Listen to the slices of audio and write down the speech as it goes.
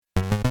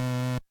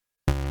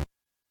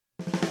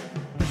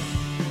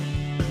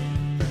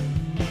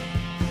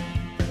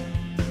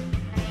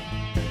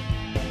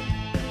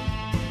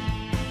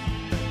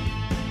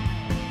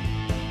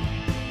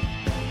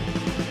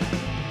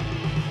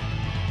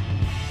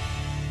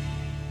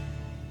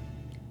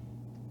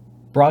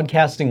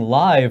broadcasting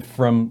live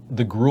from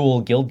the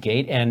Gruul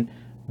Guildgate, and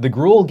the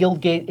Gruul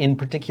Guildgate in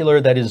particular,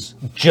 that is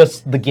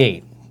just the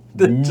gate.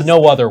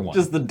 No other one.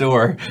 Just the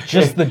door.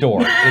 Just the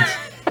door.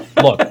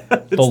 Look,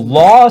 the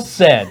law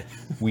said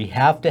we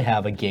have to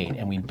have a gate,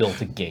 and we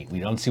built a gate. We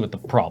don't see what the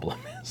problem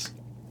is.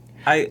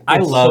 I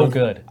It's love so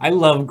good. I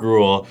love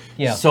Gruul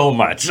so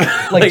much.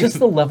 Like just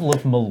the level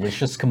of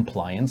malicious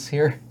compliance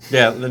here.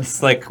 Yeah,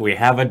 it's like we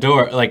have a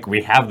door, like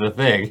we have the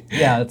thing.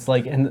 Yeah, it's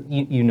like, and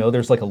you know,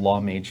 there's like a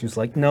law mage who's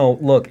like, no,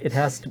 look, it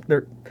has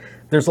to.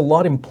 There's a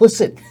lot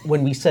implicit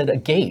when we said a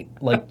gate,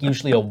 like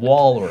usually a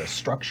wall or a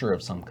structure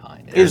of some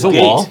kind. Is a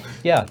wall?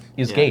 Yeah,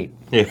 gate.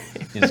 Yeah.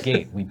 Is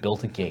gate. We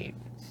built a gate.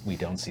 We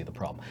don't see the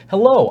problem.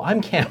 Hello, I'm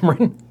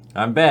Cameron.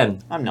 I'm Ben.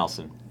 I'm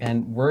Nelson.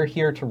 And we're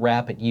here to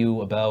rap at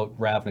you about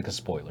Ravnica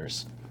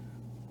spoilers.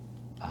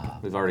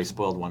 We've already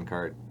spoiled one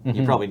card.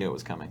 You probably knew it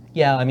was coming.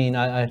 Yeah, I mean,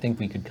 I think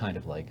we could kind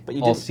of like But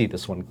you all did- see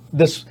this one,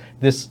 this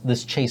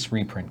Chase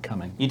reprint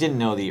coming. You didn't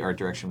know the art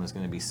direction was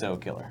going to be so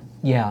killer.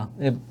 Yeah,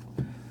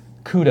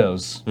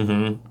 kudos.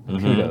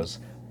 Kudos.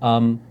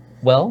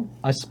 Well,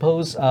 I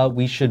suppose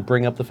we should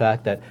bring up the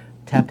fact that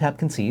Tap Tap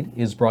Concede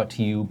is brought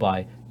to you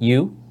by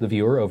you, the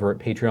viewer, over at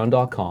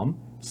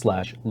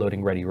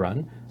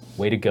patreon.com/loadingreadyrun.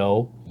 Way to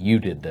go, you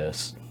did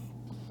this.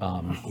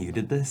 You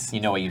did this?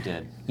 You know what you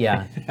did.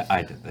 Yeah.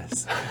 I did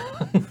this.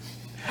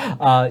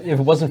 If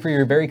it wasn't for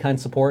your very kind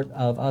support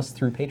of us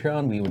through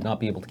Patreon, we would not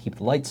be able to keep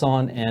the lights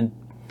on and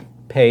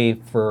pay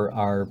for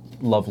our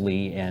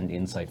lovely and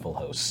insightful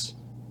hosts.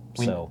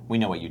 We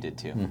know what you did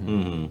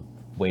too.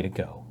 Way to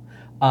go.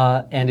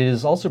 And it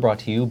is also brought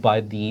to you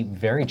by the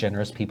very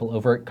generous people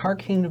over at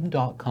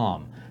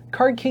cardkingdom.com.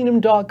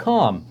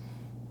 Cardkingdom.com.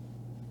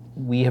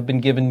 We have been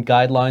given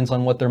guidelines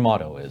on what their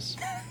motto is.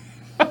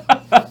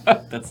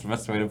 That's the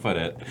best way to put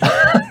it.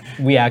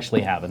 We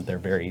actually haven't. They're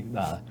very,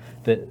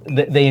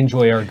 they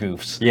enjoy our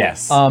goofs.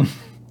 Yes.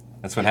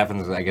 That's what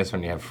happens, I guess,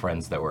 when you have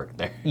friends that work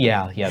there.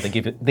 Yeah, they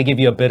give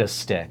you a bit of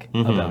stick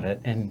about it,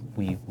 and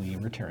we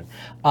return.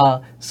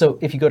 So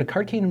if you go to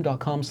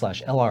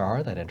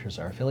cardkingdom.com/LRR, that enters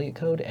our affiliate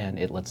code, and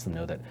it lets them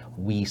know that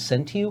we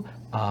sent you.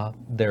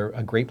 They're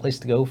a great place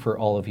to go for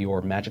all of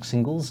your Magic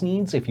singles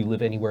needs if you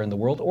live anywhere in the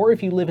world, or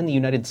if you live in the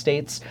United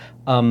States,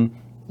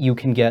 you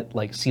can get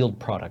like sealed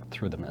product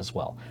through them as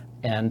well.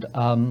 And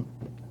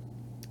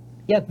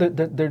yeah,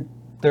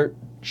 their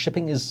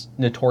shipping is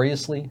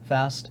notoriously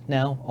fast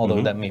now,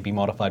 although that may be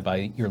modified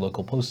by your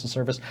local postal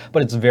service,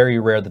 but it's very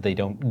rare that they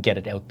don't get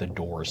it out the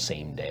door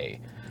same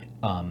day.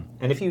 And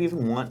if you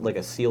even want like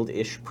a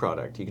sealed-ish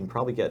product, you can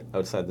probably get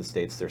outside the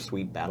States their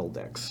sweet battle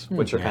decks,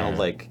 which are kind of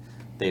like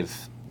they've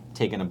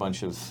taken a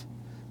bunch of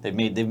they've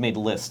made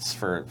lists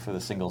for the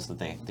singles that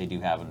they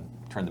do have and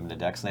turned them into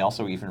decks. And they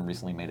also even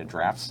recently made a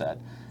draft set.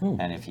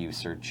 And if you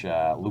search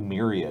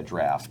Lumeria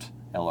Draft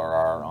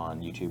LRR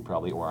on YouTube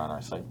probably or on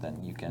our site,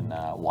 then you can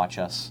watch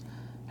us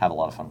have a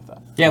lot of fun with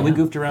that. Yeah, we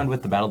goofed around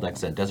with the battle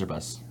decks at Desert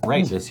Bus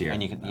this year.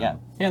 And you can yeah,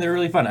 they're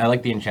really fun. I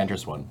like the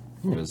Enchantress one.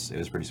 It was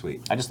pretty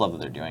sweet. I just love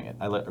that they're doing it.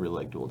 I really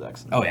like dual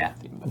decks. Oh, yeah.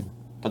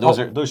 But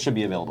those should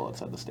be available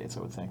outside the States, I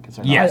would think. 'Cause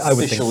they're not Yes, I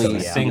would think so,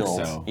 officially yeah. sealed,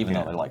 Think so, even yeah.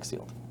 though they're like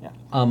sealed.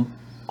 Yeah.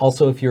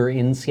 Also, if you're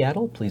in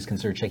Seattle, please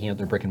consider checking out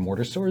their brick and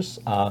mortar stores.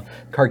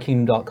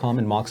 Cardkingdom.com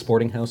and Mox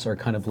Boarding House are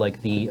kind of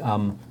like the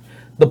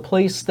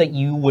place that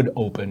you would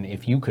open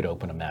if you could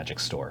open a Magic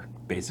store.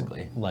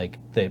 Basically. Like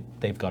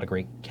they've got a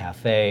great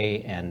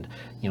cafe, and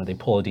they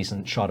pull a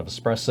decent shot of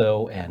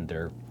espresso,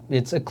 and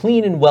it's a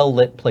clean and well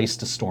lit place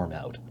to storm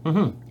out.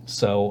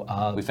 So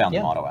We found yeah.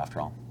 the motto after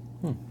all.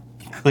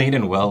 Clean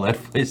and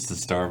well-lit place to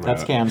start.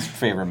 That's Cam's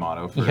favorite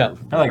motto for Yeah,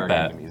 I like Card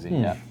that. Kingdom Easy.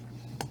 Yeah.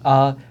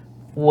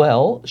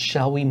 Well,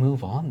 shall we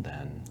move on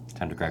then?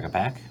 Time to crack a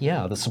pack?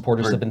 Yeah, the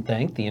supporters have been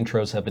thanked, the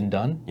intros have been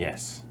done.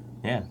 Yes.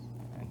 Yeah.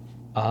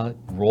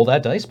 Roll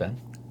that dice, Ben.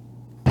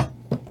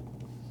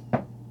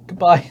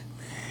 Goodbye.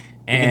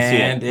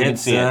 And We can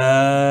it's see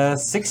it.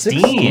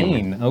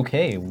 16.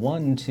 Okay,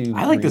 1, 2.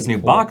 I like this 3,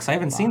 new 4, box. I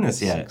haven't seen 5,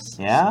 this yet. 6.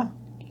 Yeah?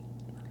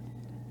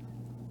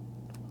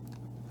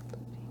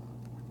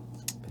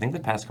 I think the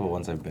past couple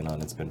ones I've been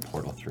on, it's been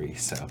Portal 3,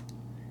 so.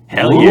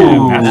 Hell yeah,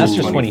 Ooh, Masters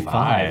Masters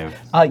 25.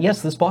 25.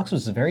 Yes, this box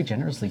was very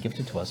generously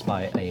gifted to us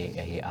by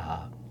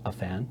a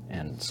fan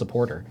and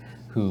supporter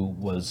who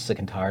was sick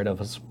and tired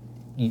of us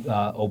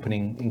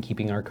opening and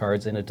keeping our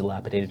cards in a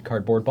dilapidated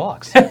cardboard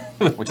box.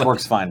 Which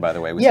works fine, by the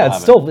way. We Yeah,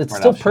 still have it's right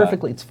still off shot.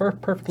 perfectly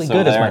Still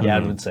good, as my there.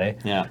 dad would say.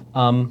 Yeah.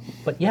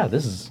 But yeah,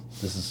 this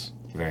is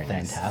Very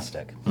nice.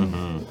 fantastic.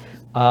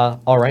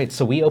 All right,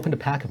 so we opened a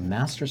pack of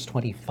Masters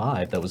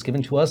 25 that was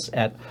given to us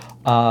at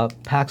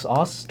PAX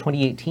Aus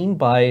 2018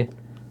 by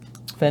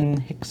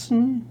Fen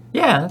Hickson.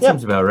 Yeah, that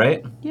seems about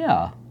right.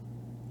 Yeah,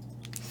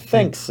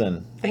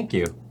 Thankson. Thank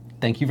you.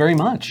 thank you very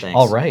much. Thanks.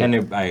 All right.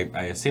 And I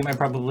assume I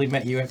probably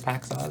met you at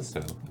PAX Oz, so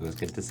it was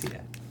good to see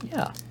you.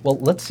 Yeah. Well,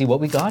 let's see what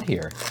we got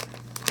here.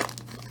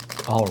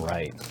 All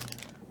right.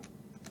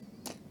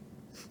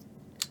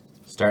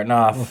 Starting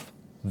off.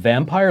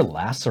 Vampire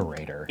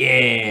Lacerator.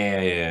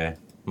 Yeah.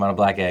 Mono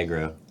black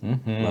aggro.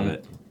 Love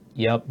it.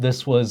 Yep,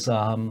 this was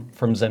from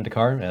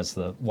Zendikar, as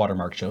the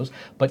watermark shows.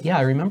 But yeah,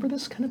 I remember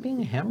this kind of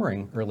being a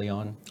hammering early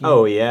on.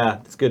 Oh yeah,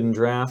 it's good in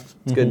draft.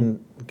 It's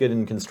good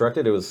in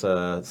constructed. It was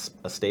a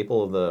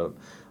staple of the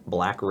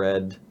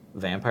black-red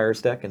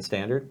vampires deck in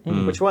standard,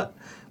 which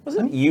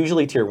wasn't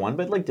usually tier 1,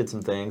 but like did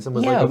some things and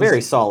was Yeah, like it a was-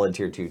 very solid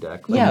tier 2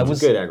 deck. Like, Yeah, it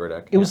was a good aggro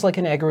deck. It was like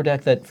an aggro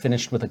deck that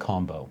finished with a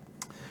combo,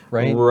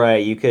 right?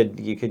 Right. You could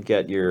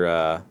get your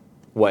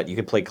you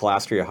could play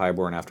Calastria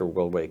Highborn after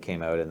Worldway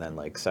came out, and then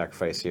like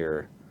sacrifice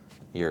your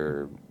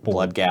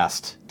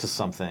Bloodghast to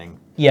something.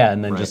 Yeah,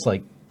 and then Right. just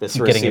like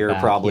Viscera getting it Seer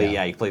back, probably. yeah.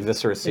 Yeah, you could play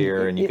Viscera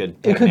Seer, and you could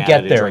It could mana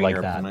get to there drain like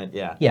your that. opponent.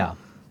 Yeah. Yeah,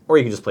 Or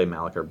you could just play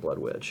Malak or Blood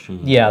Witch.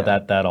 yeah,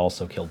 that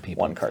also killed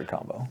people. One card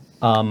combo.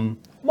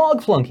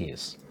 Mog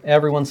Flunkies,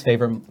 everyone's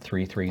favorite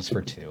 3/3s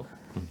for 2.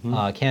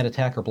 Can't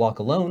attack or block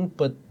alone,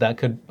 but that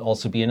could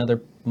also be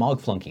another Mog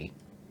Flunky,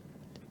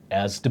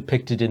 as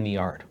depicted in the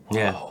art.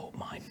 Yeah. Oh,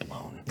 mind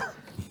blown.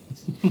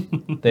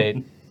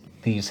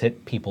 These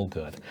hit people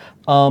good.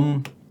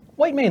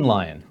 White Mane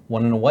Lion,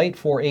 1 and a white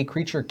for a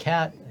creature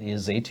cat,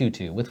 is a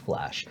 2/2 with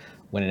flash.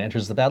 When it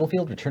enters the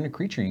battlefield, return a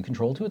creature you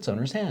control to its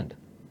owner's hand.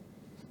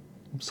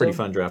 Pretty So,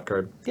 fun draft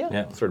card. Yeah.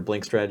 Yeah. Sort of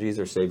blink strategies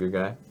or save your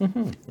guy.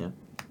 Yeah.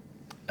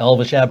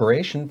 Elvish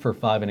Aberration for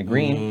 5 and a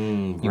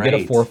green. You get a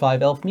right.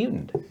 4/5 elf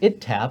mutant.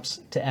 It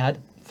taps to add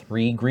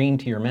 3 green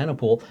to your mana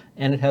pool,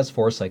 and it has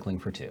 4 cycling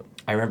for 2.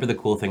 I remember the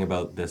cool thing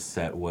about this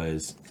set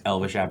was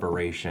Elvish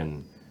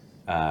Aberration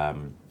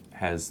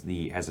has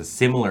a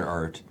similar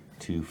art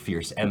to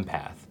Fierce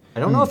Empath. I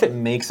don't know if it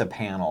makes a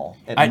panel.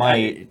 It I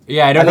might. don't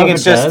I know think if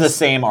it's it just does. the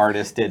same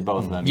artist did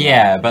both of them.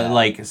 Yeah, but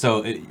like,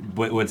 so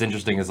what's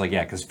interesting is like,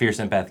 yeah, because Fierce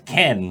Empath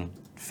can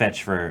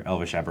fetch for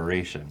Elvish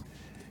Aberration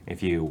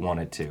if you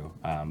wanted to,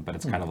 but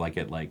it's kind of like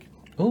it like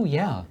Oh,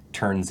 yeah.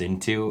 turns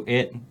into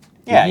it.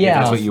 Yeah, Yeah.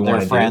 That's what you They're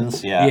want to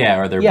friends, do. yeah. Yeah,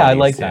 or they're Yeah, I buddies,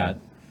 like yeah. that.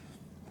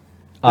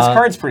 This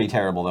card's pretty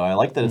terrible, though. I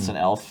like that it's Hmm. an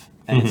elf,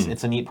 and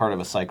it's a neat part of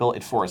a cycle.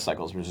 It forest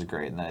cycles, which is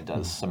great, and then it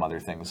does some other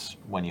things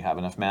when you have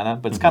enough mana.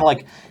 But it's kind of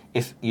like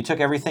if you took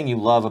everything you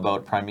love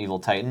about Primeval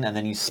Titan, and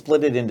then you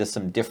split it into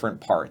some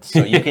different parts.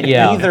 So you can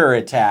Yeah. either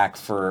attack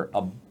for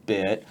a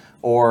bit,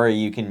 or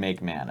you can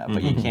make mana,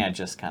 but you can't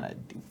just kind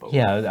of do both.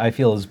 Yeah, I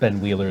feel as Ben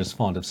Wheeler is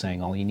fond of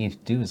saying, all you need to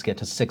do is get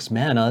to 6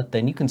 mana,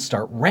 then you can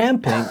start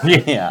ramping.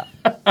 Yeah.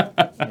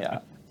 Yeah.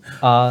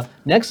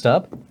 Next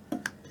up,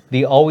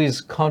 the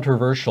always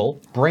controversial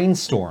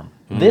Brainstorm.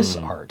 This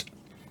art.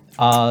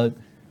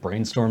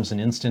 Brainstorm's an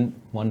instant,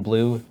 1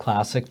 blue,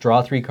 classic.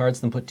 Draw 3 cards,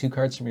 then put 2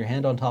 cards from your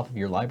hand on top of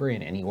your library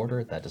in any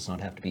order. That does not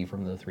have to be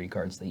from the 3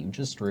 cards that you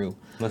just drew.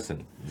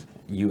 Listen,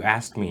 you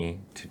asked me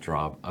to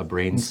draw a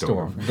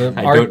brainstorm. The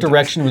I art don't-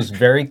 direction was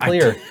very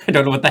clear. I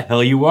don't know what the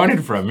hell you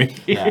wanted from me.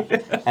 Yeah.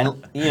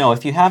 And you know,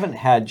 if you haven't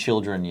had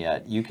children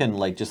yet, you can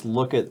like just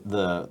look at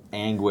the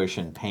anguish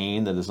and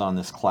pain that is on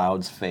this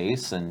cloud's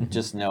face and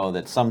just know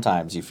that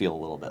sometimes you feel a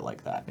little bit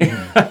like that.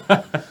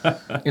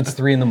 It's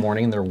 3 in the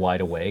morning, they're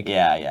wide awake.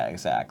 Yeah, yeah,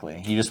 exactly.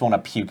 You just want to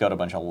puke out a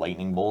bunch of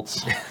lightning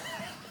bolts.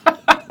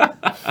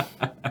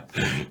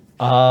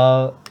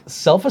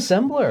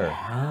 Self-assembler.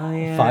 Oh,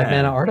 yeah. 5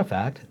 mana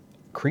artifact,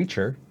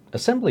 creature,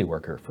 assembly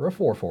worker for a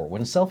 4/4.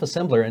 When a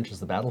self-assembler enters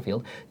the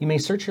battlefield, you may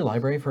search your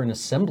library for an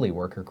assembly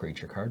worker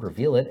creature card,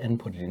 reveal it, and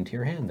put it into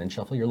your hand. Then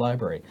shuffle your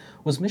library.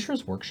 Was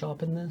Mishra's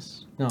Workshop in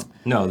this? No.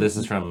 No, this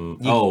is from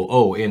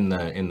in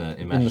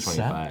Master the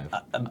set?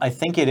 25. I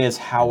think it is,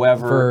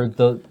 however. For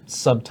the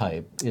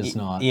subtype is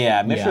not.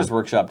 Yeah, Mishra's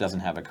Workshop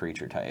doesn't have a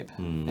creature type.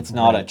 It's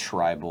not a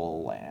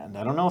tribal land.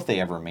 I don't know if they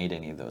ever made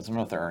any of those. I don't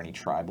know if there are any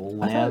tribal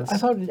lands. I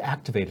thought it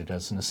activated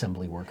as an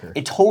assembly worker.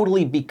 It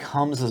totally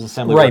becomes an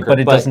assembly Right, worker, but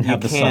it doesn't you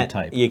have the can't-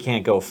 subtype. You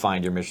can't go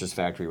find your Mishra's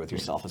Factory with your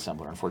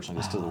self-assembler,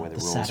 unfortunately, just to the way the the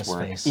rules saddest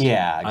work. face.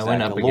 Yeah, I exactly.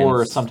 went up The lore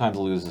against- sometimes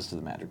loses to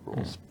the magic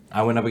rules.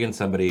 I went up against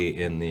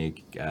somebody in the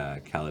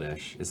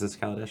Kaladesh. Is this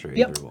Kaladesh or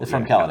Yep. Aetherwolf? It's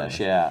from Kaladesh,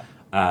 yeah.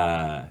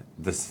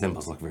 The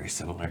symbols look very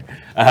similar.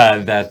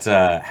 That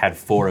had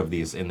 4 of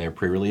these in their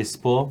pre-release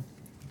pool.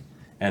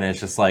 And it's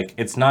just like,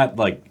 it's not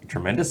like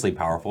tremendously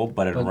powerful,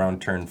 but at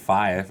around turn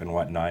 5 and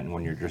whatnot, and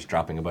when you're just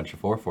dropping a bunch of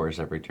 4/4s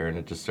every turn,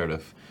 it just sort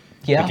of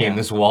Yeah. became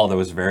this wall that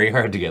was very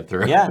hard to get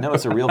through. Yeah, no,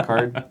 it's a real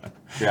card.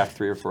 Draft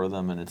 3 or 4 of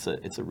them, and it's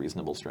a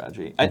reasonable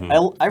strategy. I Fair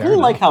really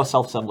like enough. how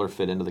self-assembler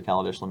fit into the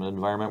Kaladesh limited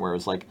environment, where it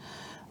was like,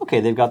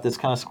 okay, they've got this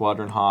kind of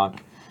Squadron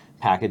Hawk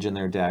package in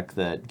their deck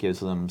that gives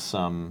them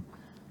some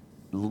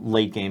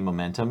late game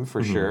momentum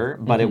for sure,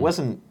 but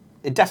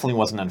it definitely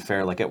wasn't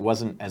unfair. Like, it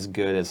wasn't as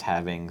good as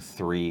having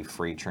 3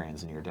 free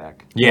trains in your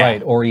deck. Yeah.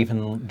 Right, or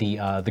even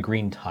the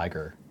Green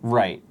Tiger,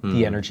 Right.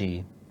 the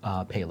energy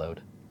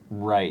payload.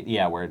 Right,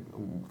 yeah.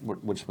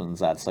 Which one's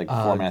that? It's like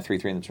 4 mana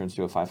 3/3 and that turns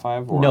to a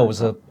 5/5. Or No, it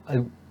was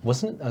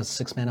wasn't it a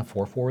 6 mana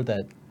 4/4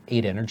 that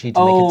 8 energy to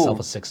make Oh. itself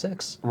a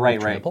 6/6? Right,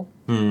 with right. trample?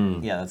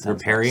 Yeah, that sounds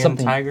Riparian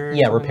Tiger? or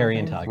Yeah, something?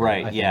 Riparian Tiger.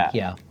 Right, I think, yeah.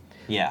 yeah.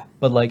 yeah.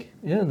 But like,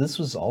 yeah, this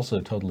was also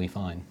totally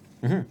fine.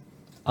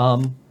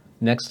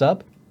 Next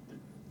up,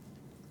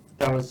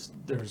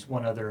 There's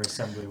one other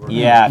assembly where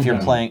Yeah, if you're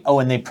playing. Oh,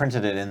 and they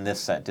printed it in this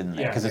set, didn't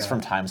they? Yeah, Because it's yeah.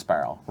 from Time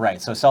Spiral.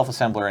 Right, so Self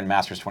Assembler and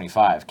Masters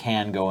 25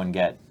 can go and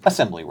get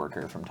Assembly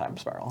Worker from Time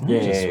Spiral.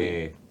 Which is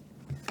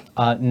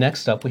sweet.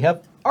 Next up, we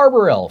have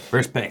Arbor Elf.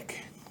 First pick.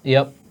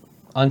 Yep.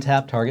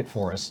 Untap target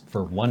forest.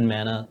 For 1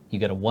 mana, you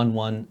get a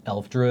 1/1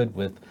 Elf Druid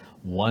with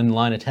 1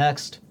 line of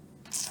text.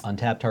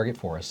 Untap target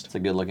forest. It's a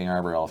good looking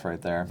Arbor Elf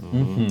right there.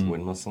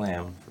 Windmill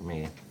Slam for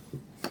me.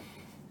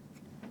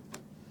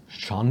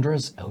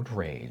 Chandra's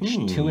Outrage.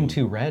 2 and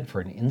 2 red for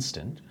an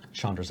instant.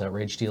 Chandra's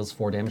Outrage deals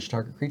 4 damage to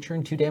target creature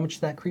and 2 damage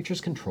to that creature's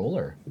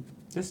controller.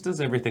 This does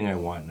everything I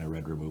want in a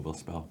red removal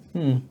spell.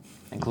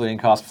 Including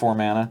cost 4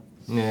 mana.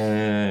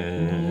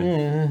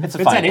 Yeah. It's a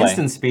It's fine at play.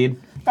 instant speed.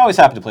 Always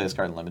happy to play this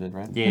card in Limited,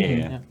 right?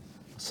 Yeah.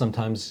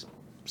 Sometimes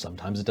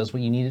it does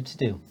what you need it to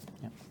do.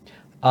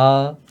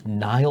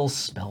 Nile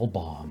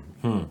Spellbomb.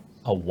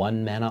 A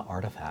 1 mana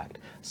artifact.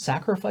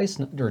 Sacrifice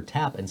or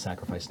tap and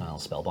sacrifice Nile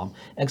Spellbomb.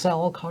 Exile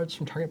all cards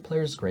from target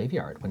player's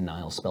graveyard. When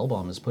Nile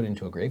Spellbomb is put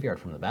into a graveyard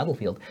from the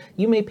battlefield,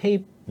 you may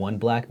pay 1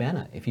 black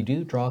mana. If you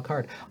do, draw a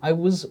card. I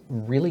was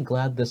really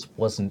glad this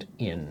wasn't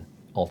in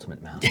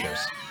Ultimate Masters.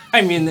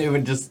 I mean, it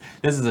would just.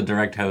 This is a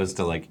direct host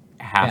to like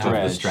half of the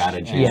Dredge.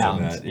 strategies. Yeah.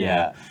 In that.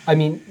 Yeah. I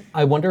mean,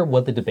 I wonder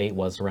what the debate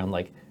was around,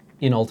 like,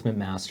 in Ultimate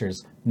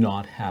Masters,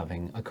 not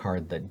having a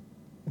card that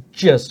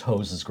just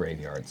hoses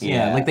graveyards.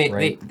 Yeah, like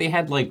right. they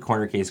had like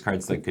corner case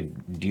cards that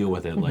could deal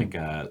with it. Like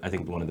I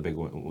think one of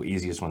the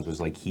easiest ones was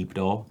like Heap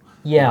Dull.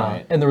 Yeah,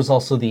 Right. and there was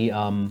also the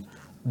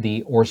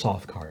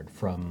Orsov card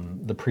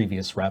from the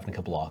previous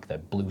Ravnica block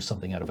that blew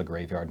something out of a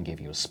graveyard and gave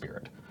you a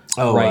spirit.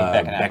 Oh,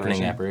 Right.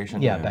 Beckoning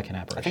Apparition. Yeah, Beck and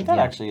Apparition. I think that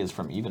yeah. actually is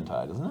from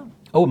Eventide, isn't it?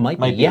 Oh, it might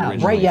be. might be Yeah,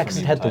 originally right. Yeah, from because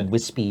it had the Eventide.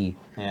 wispy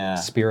Yeah.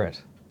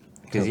 spirit.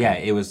 Because yeah,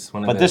 it was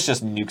one of But the. this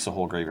just nukes a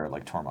whole graveyard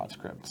like Tormod's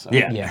Crypt. So.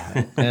 Yeah.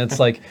 Yeah, and it's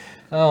like,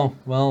 oh,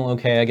 well,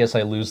 okay, I guess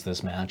I lose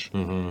this match.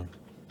 I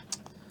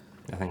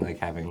think like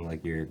having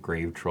like your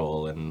Grave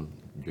Troll and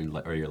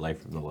your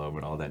Life from the Loam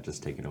and all that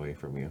just taken away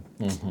from you.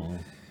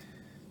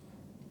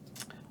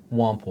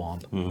 Womp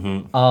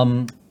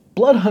womp.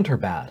 Bloodhunter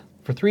Bat.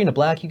 For 3 and a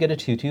black, you get a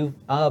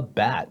 2/2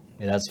 bat.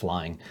 It has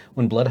flying.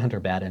 When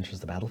Bloodhunter Bat enters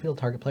the battlefield,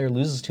 target player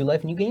loses 2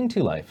 life and you gain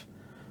 2 life.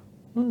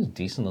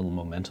 Decent little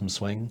momentum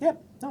swing. Yeah,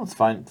 no, it's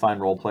fine. Fine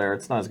role player.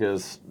 It's not as good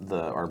as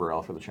the Arbor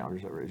Elf or the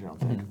Challenger's Outrage, I don't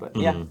think. But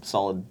yeah,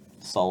 solid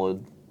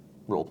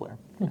role player.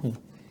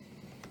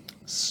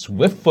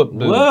 Swiftfoot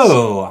Boots.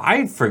 Whoa!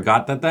 I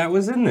forgot that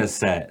was in this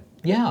set.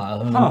 Yeah,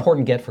 an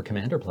important get for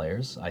commander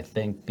players, I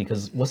think,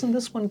 because wasn't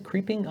this one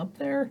creeping up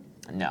there?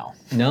 No.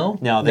 No?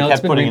 No, they it's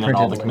kept been putting it in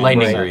all the reprinted.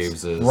 commander Lightning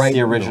sets. Greaves is Right.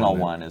 The original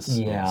the one is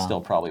Yeah.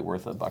 still probably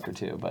worth a buck or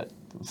two, but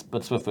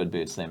Swiftfoot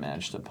Boots, they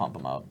managed to pump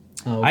them up.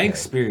 Okay. I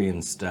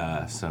experienced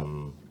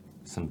some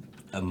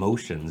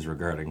emotions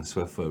regarding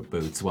Swiftfoot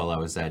Boots while I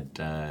was at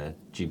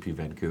GP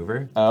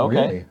Vancouver, Oh,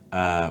 Really?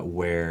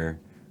 where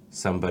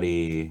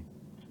somebody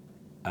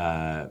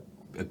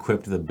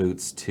equipped the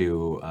boots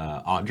to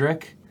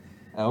Audric,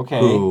 Okay.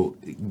 who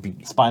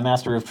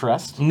Spymaster of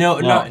Trust? no.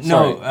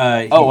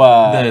 sorry.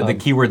 The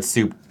keyword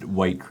soup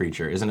white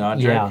creature isn't it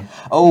Audric? Yeah.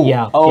 Oh,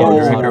 Yeah. oh,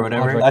 Yeah, or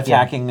whatever. yeah.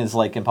 attacking is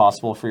like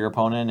impossible for your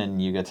opponent,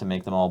 and you get to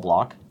make them all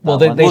block. Well,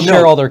 That they one?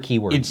 share all their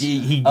keywords.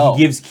 He Oh.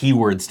 gives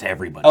keywords to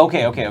everybody.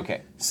 Okay.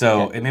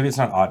 So Okay. maybe it's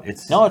not odd.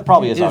 It's No, it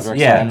probably is it Audric. Sorry,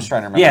 Yeah, I'm just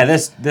trying to remember. Yeah,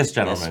 this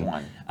gentleman.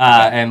 one.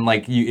 And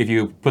like if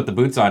you put the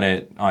boots on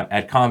it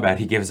at combat,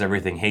 he gives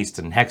everything haste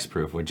and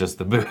hexproof with just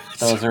the boots.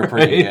 Those are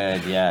pretty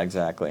right? good. Yeah,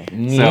 exactly.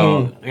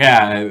 So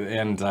yeah,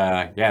 and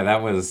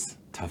that was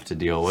tough to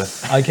deal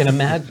with. I can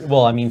imagine.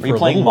 Well, I mean, Are for you a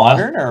playing little while-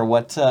 Modern or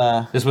what?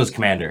 This was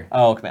Commander.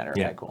 Oh, Commander.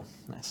 Okay, Yeah. cool.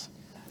 Nice.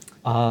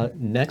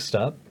 Next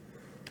up.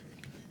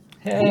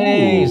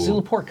 Hey, Ooh.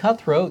 Zulaport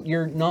Cutthroat,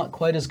 you're not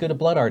quite as good a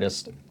blood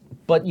artist,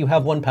 but you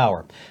have 1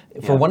 power.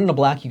 For Yeah. 1 and a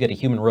black, you get a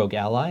human rogue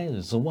ally.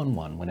 It's a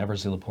 1/1. Whenever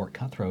Zulaport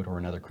Cutthroat or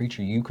another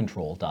creature you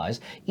control dies,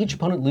 each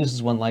opponent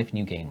loses 1 life and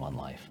you gain 1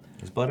 life.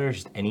 Is Blood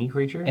just any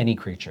creature? Any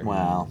creature.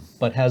 Wow.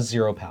 But has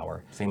 0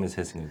 power. Same as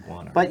Hissing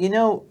Iguana. But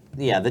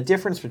the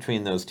difference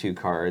between those two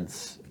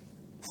cards,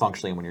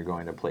 functionally, when you're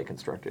going to play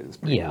Constructed, is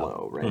pretty Yeah.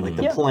 low, right? Like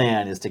the Yeah.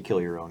 plan is to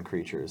kill your own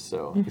creatures,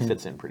 so it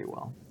fits in pretty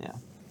well. Yeah.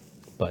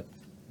 But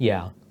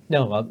yeah,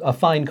 no, a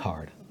fine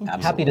card.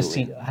 Happy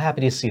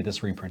Absolutely. to see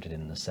this reprinted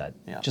in the set,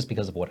 Yeah. just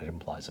because of what it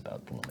implies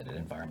about the limited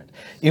environment.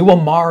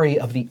 Iwamari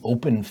of the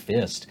Open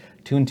Fist,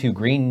 2 and 2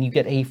 green. You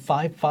get a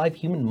 5/5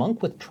 human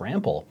monk with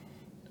trample.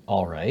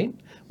 All right.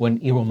 When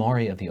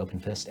Iwamari of the Open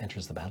Fist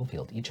enters the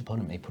battlefield, each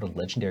opponent may put a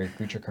legendary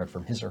creature card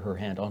from his or her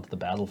hand onto the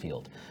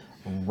battlefield.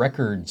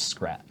 Record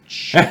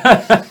scratch.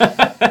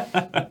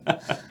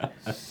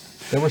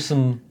 There were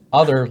some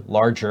other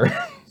larger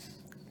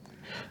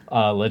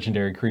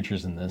legendary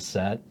creatures in this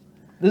set.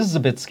 This is a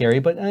bit scary,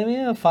 but I mean,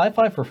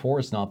 5/5 for 4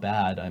 is not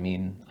bad. I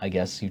mean, I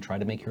guess you try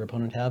to make your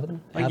opponent have it.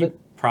 Like you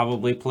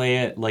probably play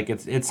it like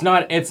it's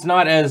not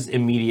as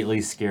immediately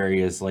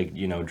scary as like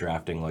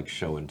drafting like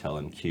show and tell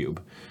and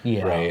cube,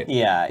 Yeah. right?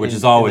 Yeah, which in-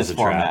 is always in a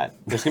this trap. format.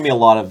 There's gonna be a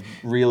lot of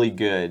really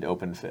good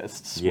open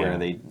fists Yeah. where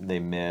they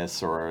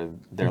miss or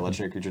their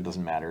legendary creature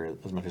doesn't matter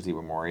as much as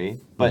Iwamori.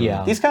 But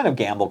Yeah. these kind of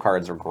gamble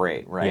cards are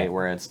great, right? Yeah.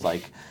 Where it's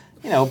like,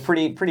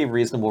 pretty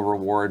reasonable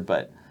reward,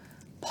 but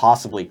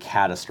possibly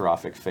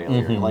catastrophic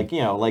failure. Like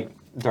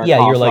Dark Yeah,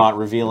 you're Confidant like-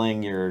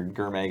 revealing your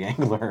Gurmag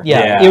Angler.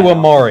 Yeah, Yeah.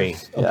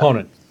 Iwamori,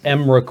 opponent,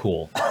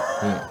 Emrakul.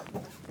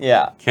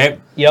 Yeah. Okay.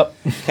 Yep.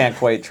 Can't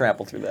quite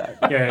trample through that.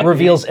 Yeah,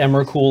 Reveals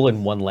Emrakul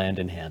and 1 land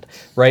in hand.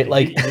 Right?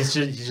 Like, he's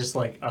just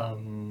like,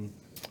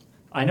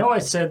 I know I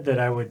said that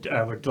I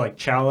would like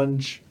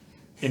challenge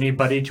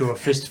anybody to a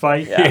fist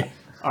fight. Yeah.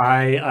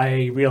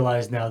 I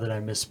realize now that I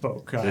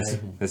misspoke.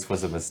 This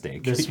was a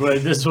mistake. This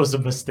was a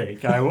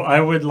mistake. I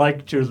would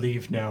like to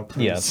leave now,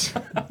 please. yes.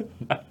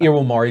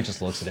 Iwamori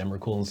just looks at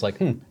Emrakul and is like,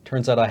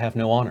 turns out I have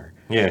no honor.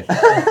 Yeah.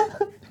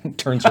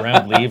 Turns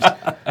around, leaves.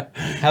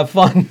 Have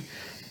fun.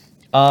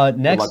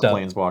 Next Luck up,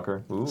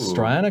 Planeswalker. Ooh.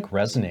 Strionic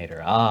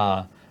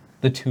Resonator.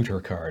 The tutor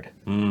card,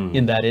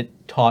 in that it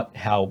taught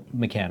how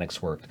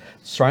mechanics worked.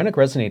 Strionic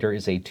Resonator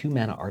is a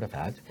 2-mana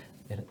artifact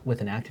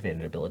with an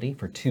activated ability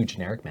for 2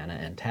 generic mana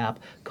and tap.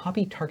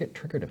 Copy target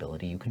triggered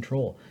ability you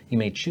control. You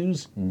may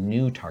choose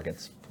new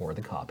targets for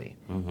the copy.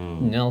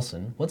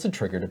 Nelson, what's a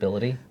triggered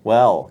ability?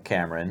 Well,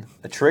 Cameron,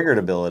 a triggered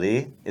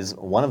ability is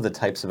one of the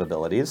types of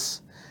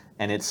abilities,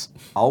 and it's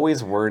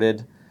always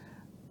worded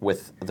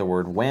with the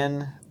word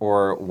when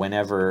or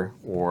whenever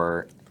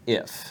or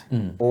if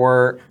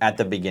or at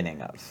the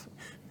beginning of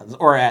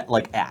or at.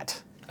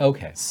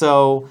 Okay.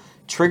 So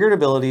triggered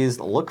abilities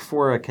look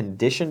for a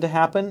condition to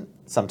happen.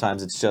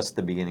 Sometimes it's just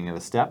the beginning of a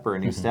step or a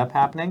new step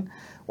happening,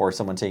 or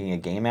someone taking a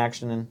game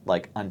action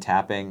like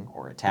untapping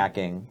or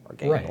attacking or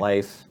gaining Right.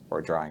 life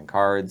or drawing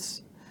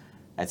cards,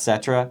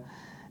 etc.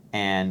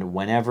 And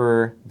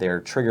whenever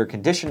their trigger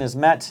condition is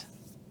met,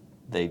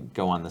 they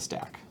go on the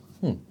stack.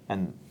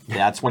 And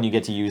that's when you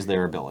get to use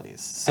their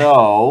abilities.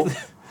 So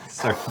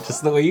Sorry,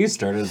 just the way you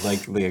started, like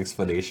the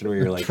explanation where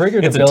you're like,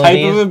 Triggered it's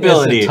ability a type of is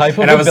ability, a type of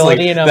and I was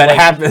ability, like, and I'm that like,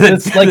 happens.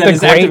 it's like that the is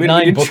grade activated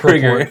 9 in book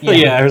trigger, report.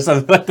 yeah, or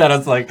something like that. I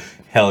was like,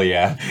 hell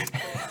yeah,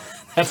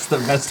 that's the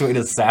best way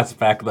to sass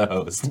back the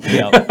host.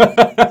 Yeah.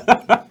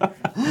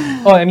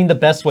 Oh, I mean, the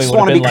best way Just would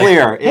have wanna been be like,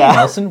 clear, hey, yeah.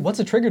 Nelson, what's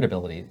a triggered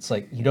ability? It's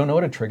like, you don't know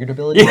what a triggered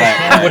ability is?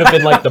 That would have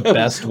been like the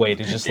best way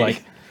to just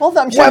like, well,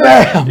 I'm sure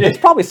there's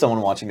probably someone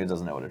watching who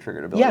doesn't know what a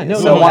triggered ability Yeah, no,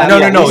 is. no, So, no,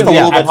 yeah, no, just a no,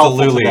 little bit helpful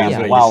to absolutely them is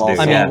what you while should do.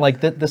 also I mean, Yeah.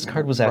 like this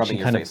card was rubbing actually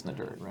your kind face of in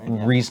the dirt, right?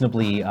 Yeah.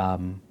 reasonably,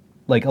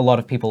 like a lot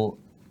of people,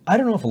 I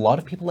don't know if a lot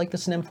of people like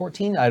this in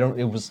M14. I don't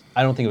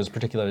think it was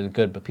particularly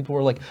good, but people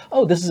were like,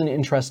 oh, this is an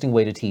interesting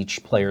way to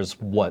teach players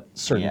what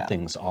certain Yeah.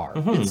 things are.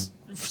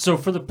 So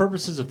for the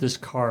purposes of this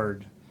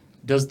card,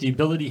 does the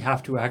ability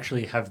have to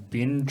actually have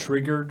been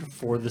triggered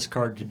for this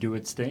card to do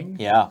its thing?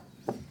 Yeah.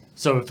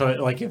 So if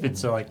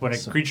it's like when a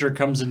creature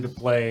comes into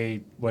play,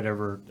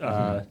 whatever,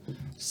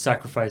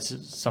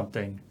 sacrifices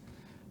something,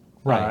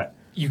 Right.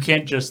 you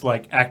can't just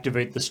like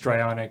activate the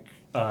Strionic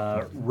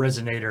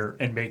Resonator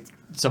and make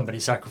somebody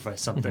sacrifice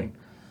something.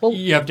 Well-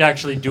 You have to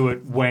actually do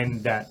it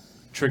when that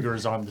trigger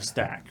is on the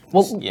stack.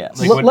 Well,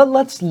 Yes. Like what-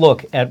 let's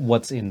look at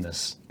what's in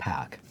this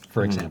pack,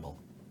 for example.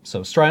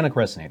 So, Strionic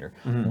Resonator.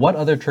 What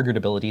other triggered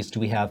abilities do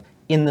we have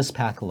in this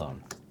pack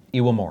alone?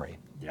 Iwamori.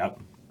 Yep.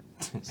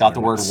 Got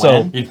the word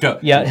So- when. You go.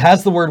 Yeah, it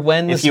has the word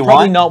when. If This is you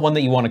probably want- not one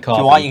that you want to copy. If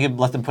you want, you can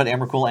let them put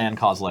Emrakul and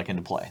Kozilek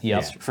into play.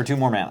 Yep. For 2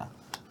 more mana.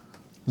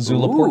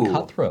 Zulaport Ooh.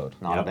 Cutthroat.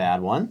 Not a Yep.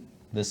 bad one.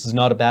 This is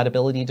not a bad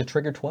ability to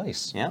trigger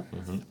twice. Yeah.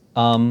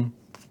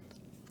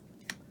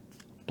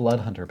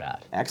 Bloodhunter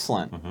Bat.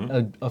 Excellent.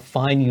 A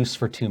fine use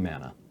for 2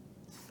 mana.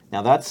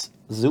 Now that's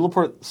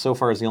Zulaport so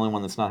far is the only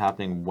one that's not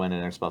happening when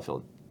an spell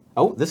field.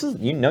 Oh, this is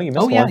you missed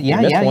Oh yeah, one. yeah,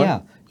 You missed yeah, one. yeah,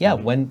 yeah.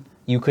 When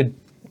you could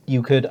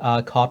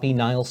copy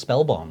Nile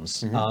spell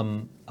bombs,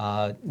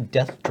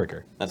 death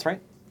trigger. That's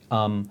right.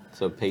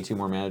 So pay 2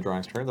 more mana,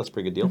 drawing turn. That's a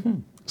pretty good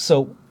deal.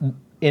 So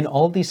in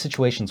all of these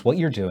situations, what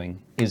you're doing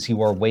is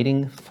you are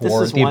waiting This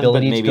for is the one, but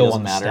ability to maybe go doesn't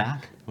on the matter.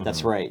 stack.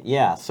 That's right.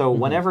 Yeah. So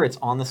whenever it's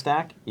on the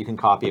stack, you can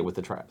copy it with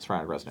the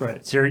Strionic Resonator.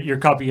 Right. So you're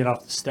copying it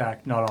off the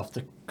stack, not off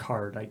the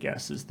card, I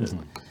guess, is the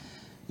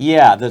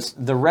Yeah. The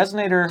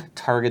Resonator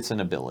targets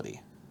an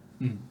ability.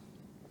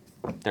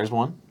 There's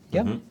one.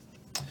 Yep.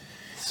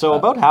 So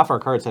about half our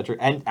cards had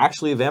and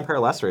actually Vampire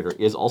Lacerator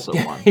is also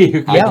one.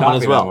 You could Yeah. One copy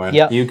as that well. one.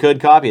 Yeah. You could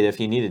copy it if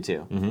you needed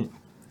to.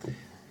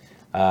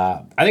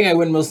 I think I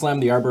windmill slam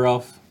the Arbor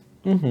Elf.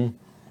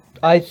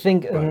 I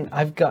think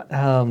I've got.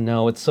 Oh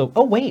no, it's so.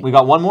 Oh wait, We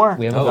got one more.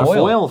 We have a a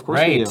foil. of course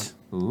we Right.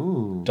 do.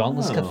 Ooh.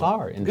 Dauntless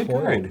Cathar in good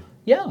foil. card.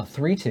 Yeah,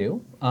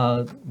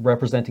 3/2,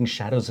 representing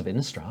Shadows of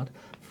Innistrad.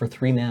 For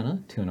 3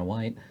 mana, 2 and a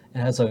white, it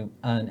has an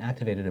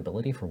activated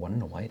ability for 1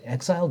 and a white.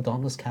 Exile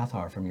Dauntless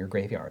Cathar from your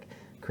graveyard.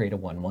 Create a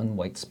 1/1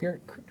 white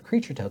spirit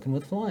creature token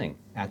with flying.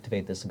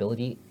 Activate this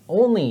ability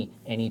only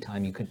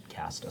anytime you could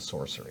cast a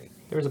sorcery.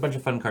 There was a bunch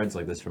of fun cards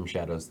like this from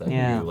Shadows that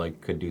Yeah. you like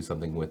could do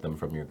something with them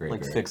from your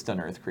graveyard. Like fixed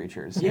unearthed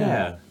creatures.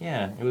 Yeah,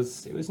 it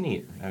was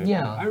neat.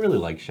 Yeah. I really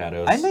like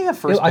Shadows. I may have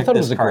first I picked thought it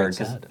this was a great card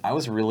because set. I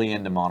was really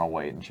into mono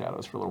white and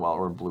shadows for a little while,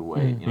 or blue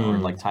white, you know, or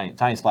like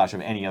tiny splash of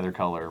any other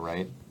color,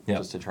 right? Yep.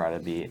 Just to try to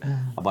be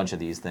a bunch of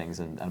these things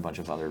and a bunch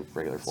of other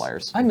regular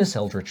flyers. I miss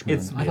Eldritch Moon.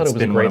 It's I thought it was a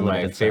been great one of my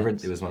limited favorite.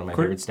 set. It was one of my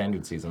Quick- favorite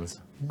standard seasons.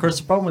 Of course,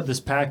 the problem with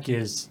this pack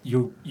is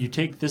you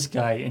take this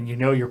guy and you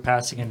know you're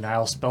passing a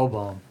Nile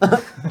Spellbomb.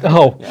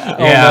 Oh,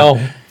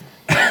 Yeah.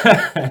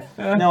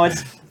 no. No,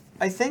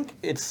 I think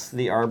it's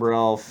the Arbor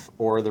Elf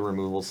or the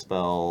removal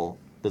spell,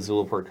 the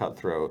Zulaport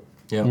Cutthroat,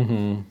 Yep.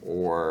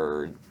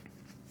 or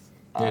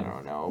I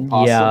don't know. Yeah,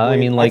 Possibly. I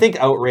mean, I like- think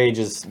Outrage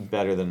is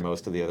better than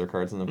most of the other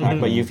cards in the pack.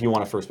 But if you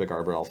want to first pick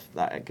Arbor Elf,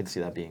 I could see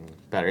that being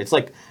better. It's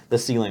like the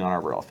ceiling on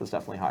Arbor Elf is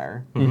definitely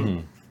higher.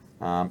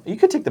 You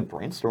could take the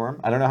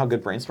Brainstorm. I don't know how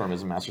good Brainstorm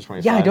is in Masters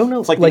 25. Yeah, I don't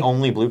know, It's like like- the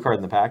only blue card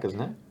in the pack, isn't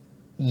it?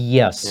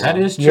 Yes. That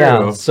is true.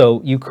 Yeah,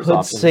 so you could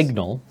options.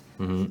 signal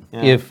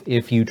Yeah.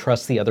 if you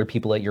trust the other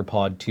people at your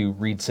pod to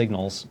read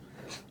signals.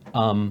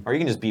 Or you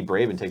can just be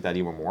brave and take that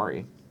Iwa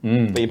Mori.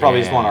 But you probably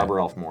just want Arbor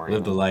Elf Mori.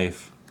 Lived a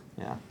life.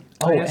 Yeah.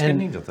 Oh, yeah, it's got an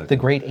and angel token. the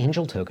Great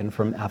Angel token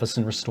from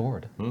Avacyn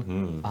Restored.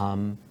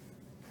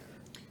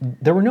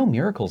 There were no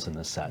miracles in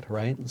this set,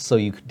 right? So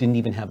you didn't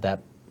even have that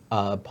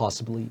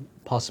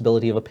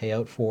possibility of a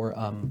payout for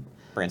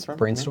Brainstorm?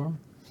 Brainstorm.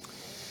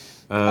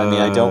 I mean,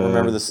 I don't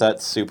remember the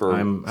set super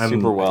I'm-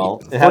 super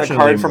well. It had a fortunately-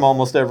 card from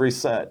almost every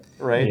set,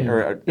 right? Yeah.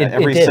 Or It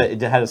every did. set.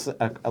 It had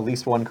at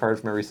least one card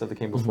from every set that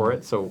came before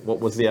it. So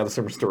what was the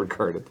Avacyn Restored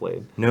card it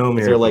played? No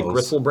Is there like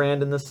miracles.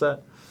 Gristlebrand in this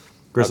set?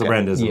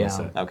 Gristlebrand is in Yeah, the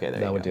set. Okay, there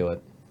that you would go. do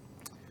it.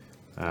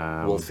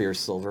 Wolfear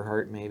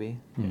Silverheart, maybe?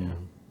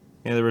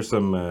 Yeah, there were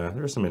some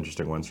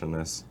interesting ones from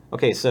this.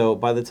 Okay, so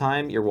by the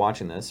time you're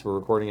watching this, we're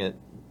recording it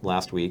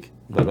last week,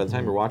 but by the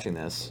time you're watching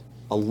this,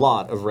 a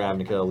lot of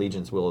Ravnica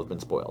Allegiance will have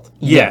been spoiled.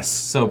 Yes,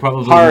 so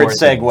probably Hard more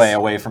segue things.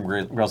 away from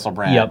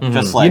Gristlebrand. Yep.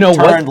 Just Mhm. like You know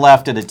what? turned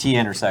left at a T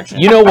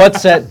intersection. You know what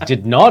set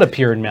did not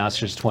appear in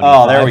Masters 25?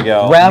 Oh, there we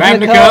go.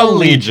 Ravnica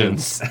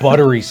Allegiance.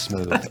 Buttery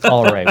smooth.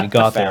 All right, we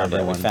got there, Found it, we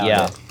everyone. found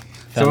Yeah. it.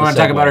 So we want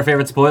to talk about our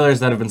favorite spoilers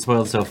that have been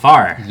spoiled so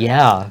far.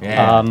 Yeah.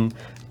 Yeah.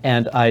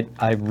 And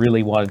I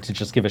really wanted to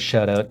just give a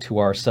shout out to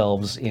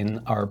ourselves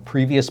in our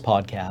previous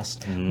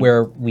podcast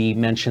where we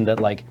mentioned that,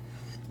 like,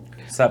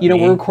 Sup, you know,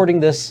 me? we're recording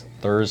this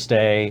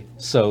Thursday,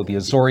 so the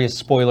Azorius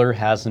spoiler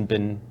hasn't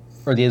been,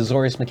 or the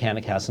Azorius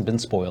mechanic hasn't been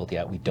spoiled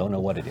yet. We don't know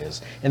what it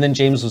is. And then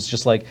James was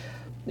just like,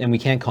 and we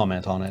can't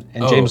comment on it.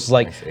 And Oh, James was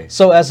like, I see.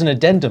 so as an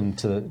addendum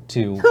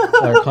to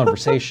our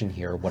conversation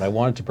here, what I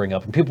wanted to bring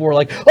up, and people were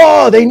like,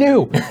 oh, they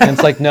knew. And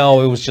it's like,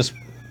 no, it was just,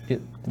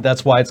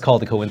 that's why it's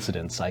called a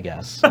coincidence, I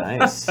guess.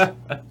 Nice.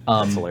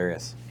 That's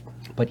hilarious.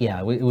 But yeah,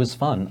 it was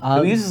fun.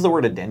 Who uses the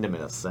word addendum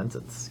in a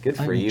sentence? Good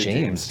for you,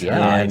 James, James.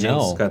 yeah. I James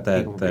know. got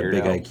that Big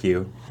big weirdo.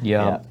 IQ.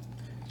 Yeah.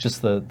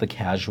 Just the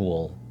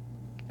casual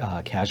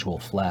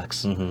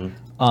flex.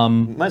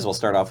 Might as well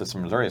start off with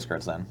some Azorius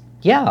cards then.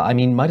 Yeah, I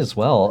mean, might as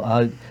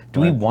well.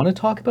 Do we want to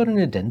talk about an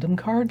addendum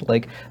card?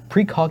 Like,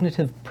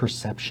 Precognitive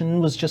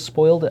Perception was just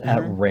spoiled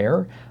at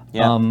Rare,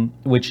 Yeah.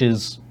 which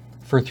is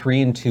for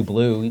 3 and 2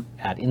 blue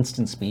at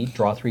instant speed,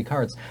 draw 3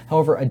 cards.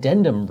 However,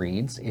 addendum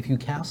reads, if you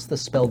cast the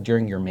spell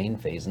during your main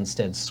phase,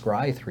 instead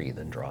scry 3,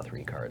 then draw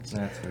 3 cards.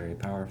 That's very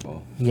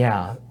powerful.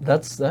 Yeah,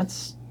 that's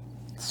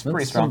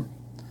pretty strong.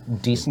 some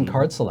decent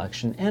card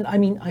selection. And I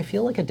mean, I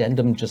feel like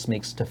addendum just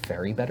makes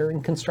Teferi better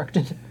in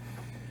constructed.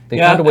 They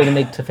Yeah. found a way to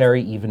make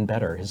Teferi even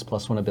better. His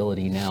 +1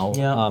 ability now.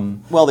 Yeah.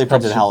 Well, they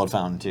printed Hallowed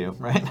Fountain too,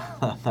 right?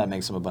 That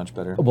makes him a bunch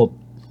better. Well,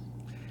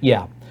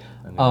 yeah.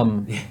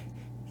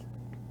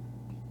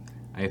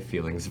 I have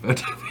feelings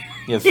about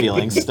You have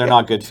feelings. They're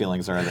not good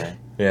feelings, are they?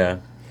 Yeah.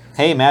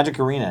 Hey, Magic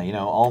Arena, you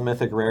know, all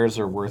mythic rares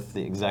are worth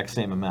the exact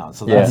same amount,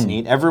 so that's Yeah.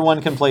 neat. Everyone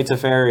can play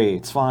Teferi.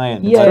 It's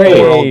fine. Yay. Let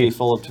the world be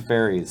full of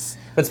Teferis.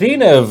 But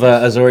speaking of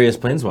Azorius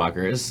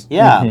Planeswalkers,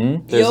 Yeah.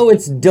 there's- yo,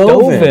 it's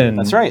Dovin.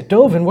 That's right.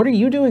 Dovin, what are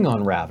you doing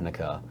on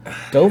Ravnica?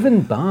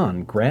 Dovin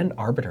Bond, Grand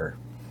Arbiter.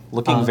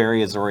 Looking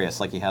very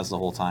Azorius, like he has the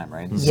whole time,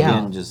 right? His Yeah.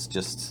 skin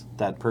just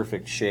that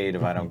perfect shade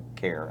of I don't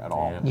care at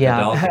all.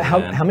 Yeah.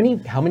 Vedalken, man.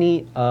 How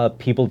many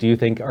people do you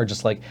think are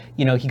just like,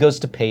 you know, he goes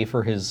to pay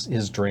for his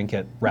drink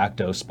at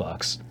Rakdos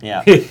Bucks,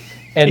 Yeah.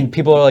 and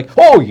people are like,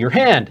 oh, your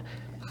hand,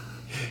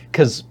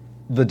 because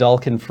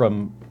Vidalcan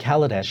from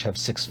Kaladesh have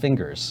 6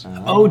 fingers,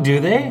 Oh, do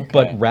they?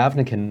 but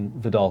Ravnica and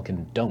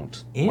Vidalcan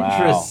don't.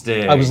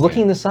 Interesting. I was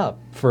looking this up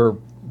for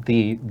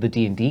the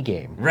D&D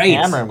game. Right.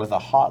 Cameron with a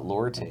hot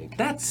lore take.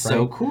 That's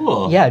so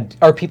cool. Yeah,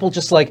 are people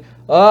just like,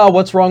 oh,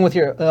 what's wrong with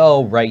your?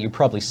 Oh, right, you're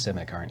probably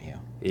Simic, aren't you?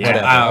 Yeah.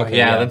 Whatever. Oh, Okay,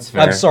 yeah, that's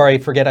fair. I'm sorry,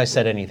 forget I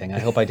said anything. I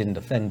hope I didn't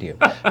offend you,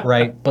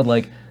 right? But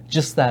like,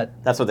 just that.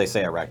 That's what they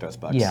say at Rakdos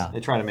Bucks. Yeah. They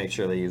try to make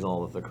sure they use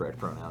all of the correct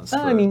pronouns.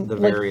 I for mean, the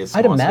like, various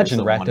I'd monsters imagine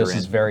that wander Rakdos in.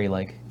 is very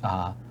like,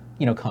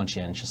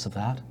 conscientious of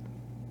that.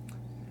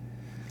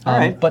 All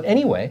right. But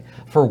anyway,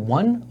 for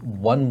one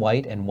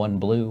white and one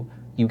blue,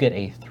 you get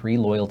a 3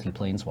 loyalty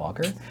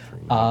planeswalker.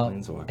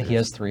 planeswalkers. He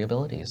has 3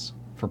 abilities.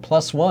 For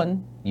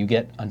 +1, you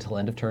get until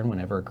end of turn,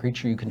 whenever a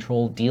creature you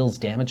control deals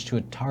damage to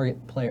a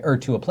target player or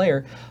to a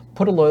player,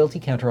 put a loyalty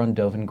counter on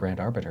Dovin Grand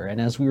Arbiter.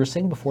 And as we were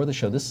saying before the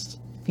show, this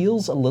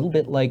feels a little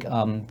bit like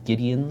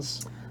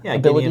Gideon's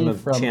ability Gideon of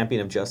from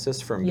Champion of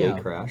Justice from Yeah.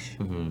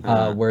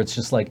 Gatecrash. where it's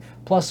just like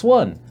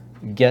 +1,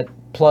 get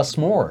plus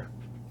more.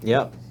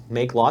 Yep.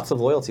 Make lots of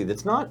loyalty.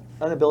 That's not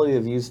an ability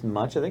I've used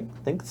much. I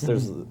think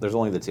there's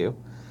only the 2.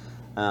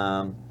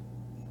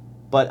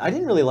 But I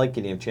didn't really like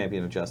Gideon of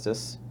Champion of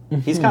Justice.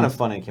 He's kind of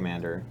fun in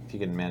Commander if you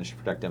can manage to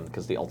protect him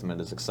because the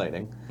ultimate is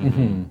exciting.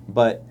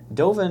 But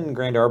Dovin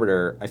Grand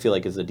Arbiter, I feel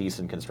like, is a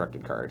decent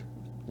constructed card.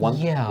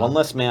 One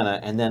less mana,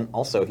 and then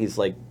also he's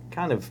like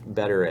kind of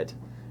better at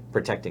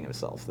protecting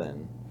himself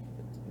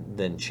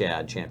than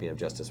Chad, Champion of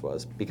Justice,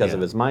 was. Because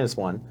of his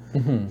 -1,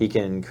 he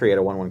can create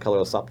a 1/1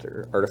 colorless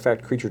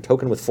artifact creature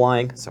token with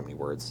flying, so many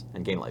words,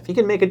 and gain life. He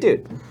can make a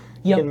dude.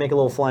 He Yep. can make a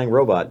little flying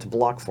robot to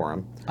block for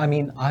him. I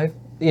mean,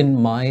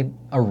 in my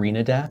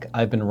arena deck,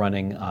 I've been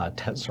running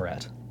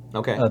Tezzeret.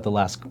 Okay.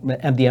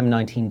 The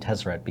M19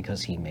 Tezzeret,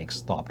 because he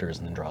makes Thopters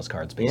and then draws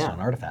cards based Yeah.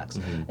 on artifacts.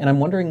 And I'm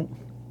wondering,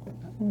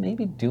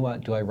 maybe do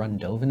I run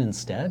Dovin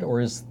instead,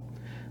 or is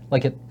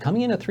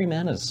coming in at 3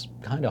 mana is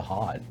kind of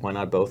hot? Why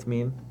not both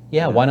mean?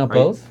 Yeah, why not right?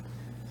 both?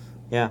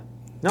 Yeah.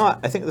 No,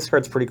 I think this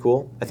card's pretty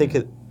cool. I think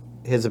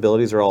his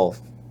abilities are all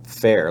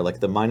fair. Like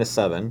the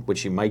 -7,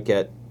 which you might be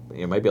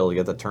able to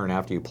get the turn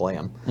after you play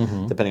him,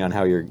 depending on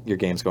how your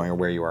game's going or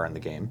where you are in the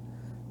game.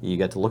 You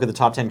get to look at the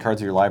top 10 cards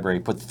of your library,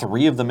 put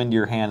 3 of them into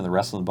your hand, and the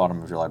rest on the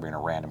bottom of your library in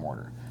a random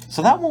order.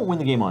 So that won't win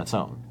the game on its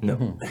own.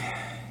 No.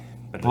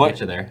 But I'll get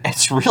you there.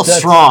 It's real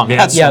strong. yeah.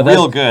 That's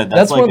real good.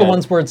 That's one like of the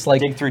ones where it's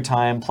like, dig through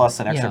time plus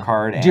an extra Yeah.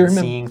 card Do you and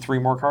remem- seeing 3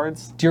 more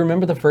cards. do you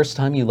remember the first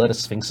time you let a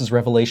Sphinx's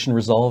Revelation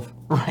resolve?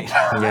 Right.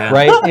 Yeah.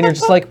 Right? And you're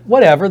just like,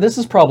 whatever, this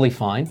is probably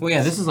fine. Well,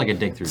 yeah, this is like a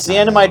dig through. It's the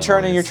end of my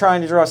turn and you're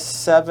trying to draw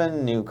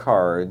 7 new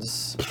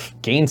cards.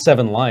 Gain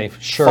 7 life,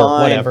 sure,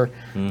 Fine. whatever.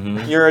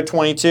 You're at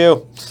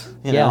 22.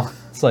 You know?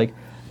 It's like,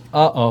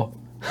 uh-oh.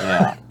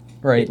 Yeah.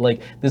 Right,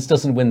 like, this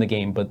doesn't win the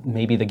game, but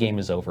maybe the game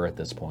is over at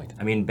this point.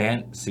 I mean,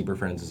 Bant Super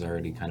Friends is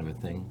already kind of a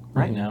thing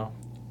right now.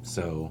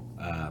 So,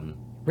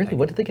 Really,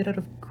 what did they get out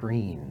of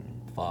green?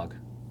 Fog.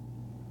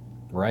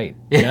 Right.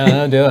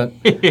 Yeah, do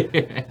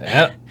it.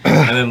 Yeah.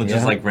 And then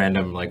just Yeah. like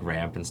random like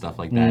ramp and stuff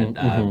like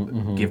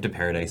that. Gift of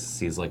Paradise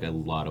sees like a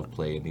lot of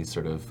play in these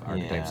sort of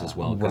archetypes Yeah. as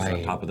well. Because on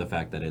Right. top of the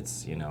fact that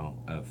it's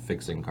a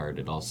fixing card,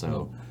 it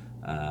also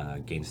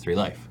gains 3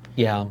 life.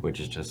 Yeah. Which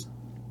is just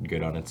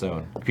good on its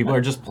own. People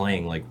are just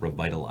playing like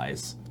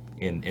Revitalize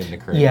in the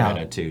current Yeah.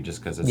 meta too,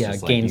 just because it's Yeah,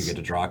 just like gains- you get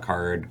to draw a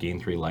card,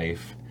 gain 3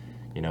 life,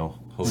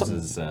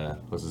 hoses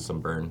some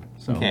burn.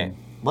 So Okay,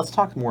 let's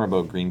talk more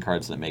about green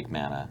cards that make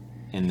mana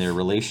in their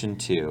relation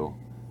to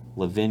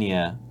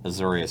Lavinia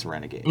Azorius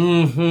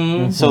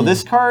Renegade. So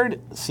this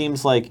card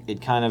seems like it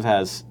kind of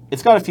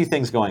it's got a few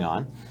things going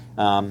on.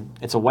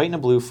 It's a white and a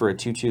blue for a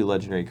 2/2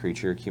 legendary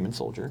creature, Human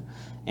Soldier,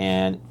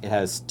 and it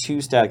has 2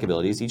 static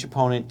abilities. Each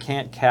opponent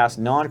can't cast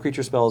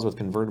non-creature spells with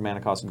converted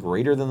mana cost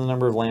greater than the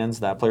number of lands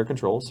that player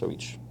controls. So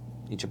each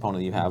opponent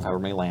that you have, however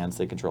many lands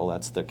they control,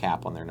 that's the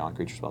cap on their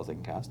non-creature spells they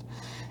can cast.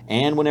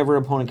 And whenever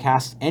an opponent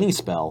casts any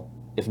spell,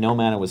 if no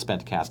mana was spent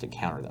to cast it,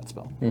 counter that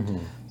spell.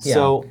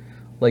 So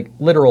Like,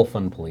 literal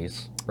fun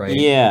police, right?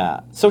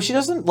 yeah, so she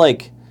doesn't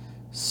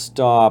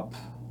stop.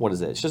 What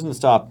is it? She doesn't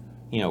stop.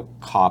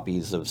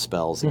 Copies of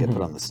spells that get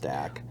put on the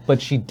stack.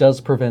 But she does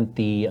prevent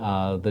the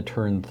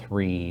turn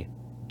 3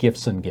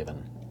 Gifts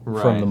Ungiven from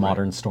Right, the right.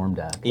 modern Storm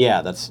deck.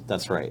 Yeah,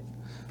 that's right.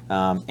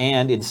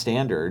 And in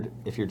Standard,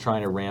 if you're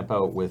trying to ramp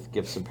out with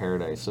Gifts of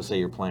Paradise, so say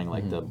you're playing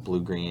like the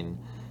blue-green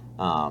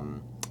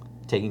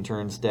Taking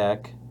Turns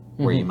deck,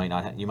 where you might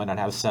not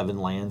have 7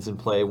 lands in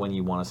play when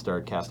you want to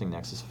start casting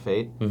Nexus of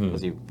Fate,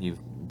 because you've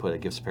put a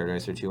Gifts of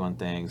Paradise or 2 on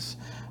things,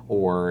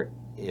 or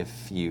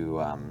if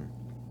you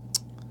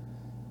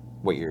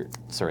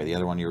the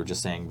other one you were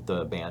just saying,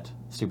 the Bant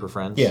Super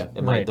Friends. Yeah,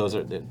 right.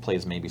 It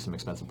plays maybe some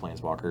expensive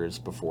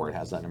planeswalkers before it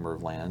has that number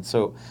of lands.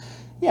 So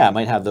yeah, it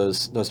might have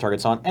those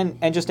targets on,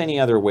 and just any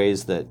other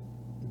ways that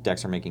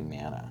decks are making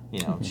mana.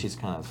 She's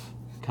kind of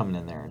coming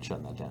in there and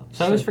shutting that down.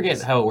 I always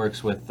forget how it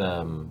works with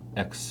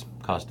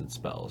X-costed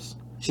spells.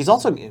 She's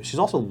also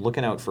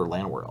looking out for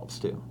Llanowar Elves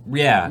too.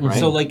 Yeah. Right?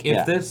 So like if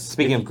Yeah. this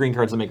speaking of green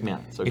cards that make mana,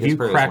 so if Gifts you of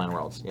Paradise, crack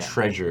Llanowar Elves, yeah.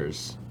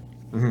 treasures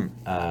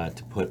to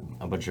put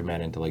a bunch of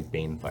mana into like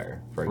Banefire,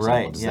 for example,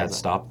 Right, does yeah, that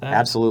stop that?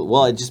 Absolutely.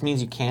 Well, it just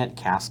means you can't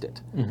cast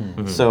it.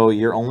 So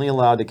you're only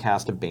allowed to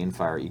cast a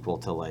Banefire equal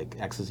to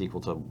X is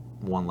equal to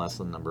 1 less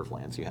than the number of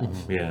lands you have.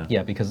 Yeah.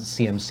 Yeah, because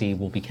CMC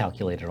will be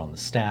calculated on the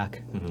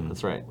stack.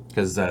 That's right.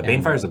 Because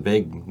Banefire is a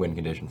big win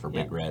condition for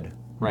big red.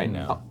 Right.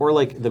 Or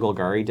like the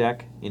Golgari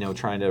deck,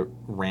 trying to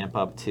ramp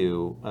up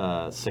to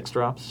 6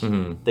 drops.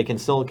 They can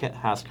still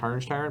cast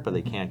Carnage Tyrant, but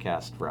they can't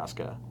cast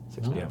Vraska.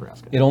 6 mana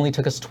Vraska. It only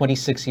took us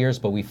 26 years,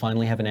 but we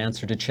finally have an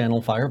answer to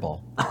channel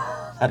Fireball.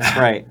 That's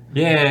right.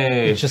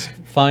 Yay! It's just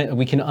fine.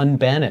 We can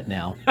unban it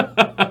now.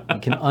 We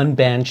can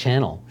unban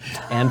Channel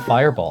and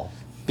Fireball.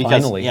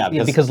 Because- Finally, yeah,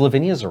 because because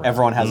Lavinia's around.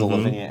 Everyone has a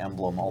Lavinia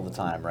emblem all the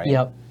time, right?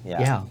 Yep.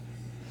 Yeah.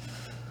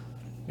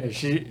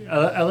 Yeah,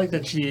 I like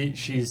that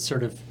she's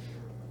sort of.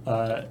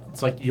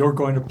 It's like you're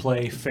going to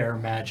play fair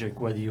magic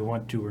whether you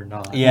want to or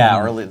not. Yeah,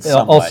 or at least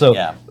somewhat, also,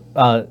 yeah.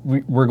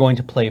 we're going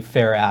to play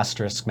fair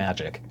asterisk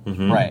magic.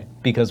 Right.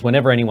 Because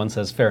whenever anyone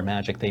says fair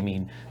magic, they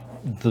mean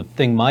the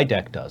thing my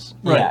deck does.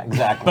 Yeah,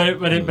 exactly.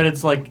 But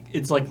it's like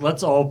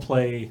let's all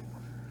play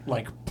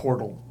like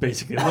Portal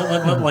basically.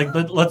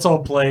 Let's all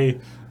play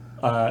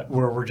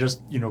where we're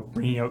just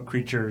bringing out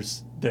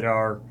creatures that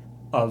are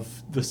of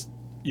this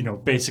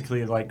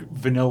basically like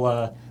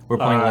vanilla. We're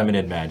playing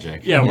limited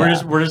magic. Yeah,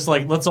 Yeah. we're just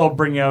like let's all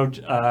bring out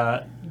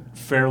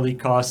fairly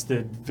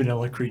costed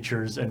vanilla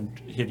creatures and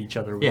hit each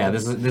other with Yeah,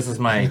 them. this is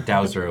my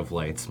Dowser of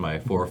Lights, my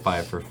 4 or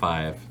 5 for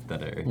 5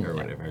 that are or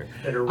whatever.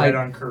 that are right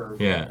on curve.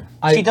 Yeah.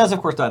 She does,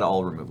 of course, die to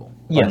all removal.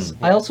 Yes,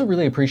 I also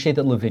really appreciate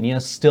that Lavinia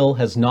still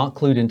has not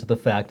clued into the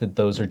fact that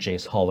those are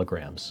Jace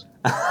holograms.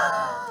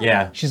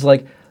 Yeah. She's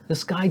like,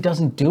 this guy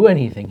doesn't do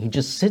anything. He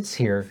just sits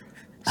here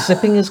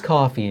sipping his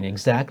coffee in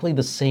exactly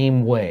the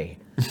same way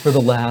for the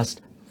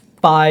last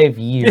 5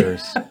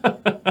 years.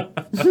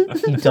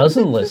 He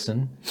doesn't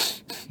listen.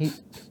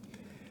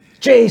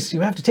 Jace,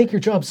 you have to take your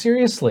job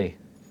seriously.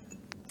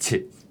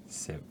 Sip.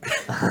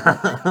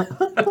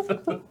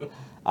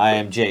 I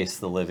am Jace,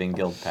 the living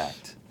guild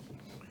pact.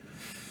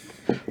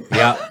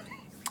 Yeah.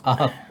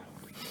 I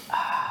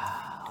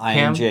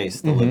am Cam?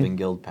 Jace, the living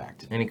guild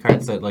pact. Any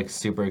cards that like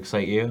super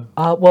excite you?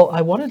 Well,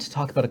 I wanted to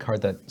talk about a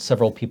card that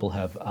several people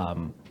have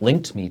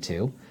linked me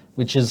to,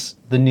 which is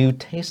the new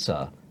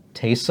Teysa.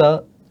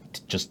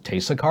 Just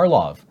Teysa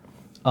Karlov.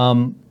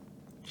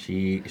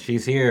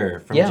 She's here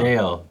from Yeah.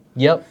 jail.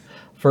 Yep.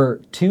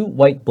 For 2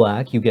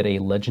 white-black, you get a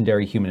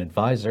legendary human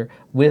advisor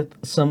with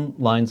some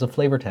lines of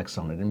flavor text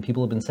on it. And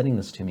people have been sending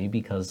this to me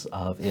because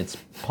of its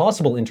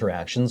possible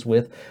interactions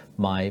with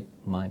my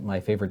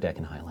favorite deck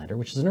in Highlander,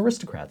 which is an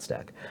Aristocrats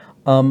deck.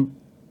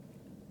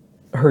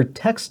 Her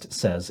text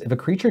says, if a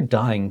creature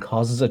dying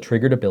causes a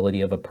triggered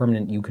ability of a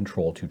permanent you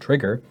control to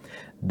trigger,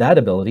 that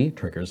ability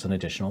triggers an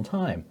additional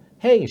time.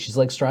 Hey, she's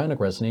like Strionic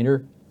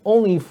Resonator,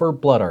 only for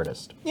Blood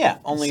Artist. Yeah,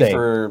 only Say,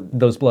 for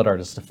those Blood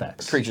Artist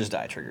effects. creatures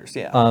die triggers,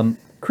 yeah.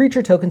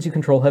 Creature tokens you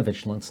control have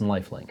vigilance and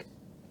lifelink.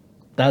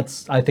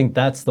 I think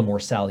that's the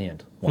more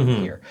salient one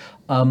here.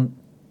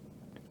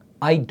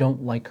 I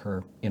don't like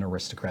her in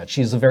Aristocrat.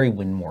 She's a very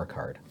win more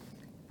card,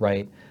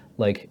 right?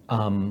 Like,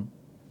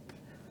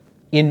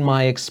 in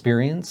my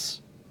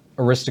experience,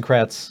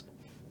 Aristocrats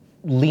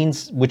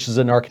leans, which is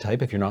an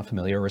archetype, if you're not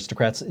familiar,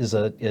 Aristocrats is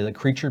a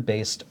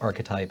creature-based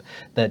archetype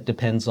that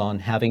depends on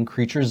having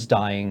creatures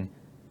dying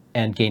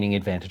and gaining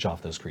advantage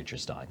off those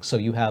creatures dying. So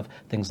you have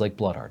things like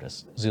Blood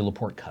Artist,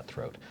 Zulaport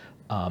Cutthroat.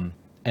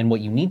 And what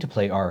you need to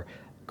play are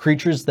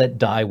creatures that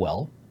die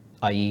well,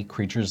 i.e.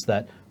 creatures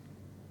that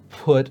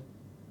put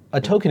a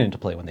token into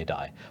play when they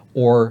die.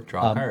 Or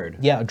Draw a card.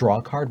 Yeah, draw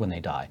a card when they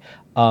die.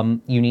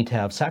 You need to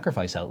have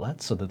sacrifice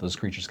outlets so that those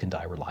creatures can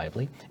die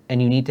reliably.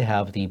 And you need to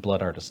have the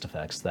Blood Artist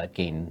effects that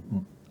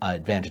gain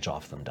advantage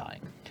off them dying.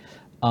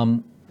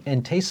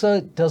 And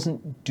Teysa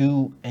doesn't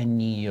do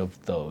any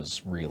of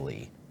those,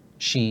 really.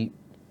 She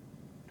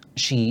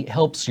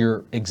helps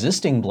your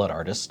existing Blood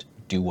Artist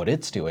do what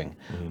it's doing,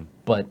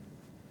 but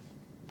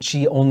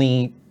she's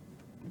only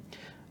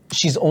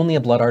a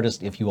Blood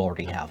Artist if you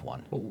already have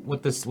one.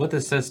 What this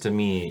says to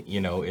me,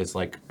 is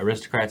like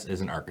Aristocrats is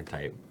an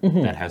archetype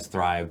that has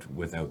thrived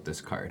without this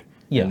card.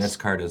 Yes. And this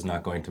card is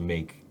not going to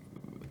make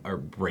or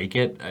break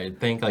it. I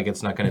think like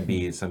it's not going to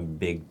be some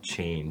big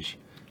change.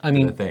 I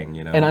mean, the thing,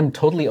 and I'm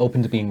totally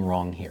open to being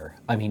wrong here.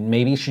 I mean,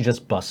 maybe she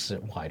just busts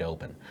it wide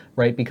open,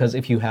 right? Because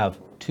if you have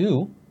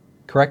 2,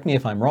 correct me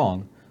if I'm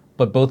wrong,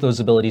 but both those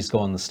abilities go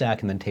on the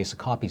stack and then Teysa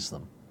copies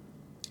them.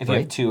 if you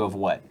have right. 2 of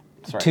what?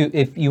 Sorry. 2,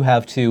 if you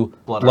have 2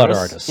 Blood Blood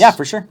Artists? Artists. Yeah,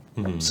 for sure.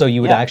 So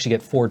you would Yeah. actually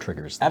get 4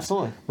 triggers. Then,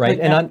 Absolutely. right?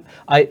 But, And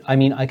I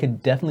mean, I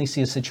could definitely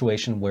see a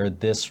situation where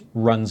this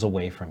runs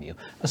away from you,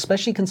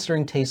 especially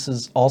considering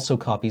Teysa's also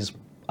copies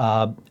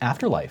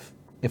Afterlife,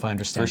 if I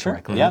understand For sure.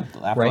 correctly. Yeah,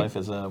 Afterlife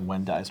is a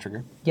when dies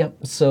trigger. Yep.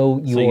 So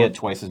So you get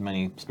twice as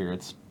many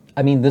spirits.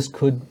 I mean, this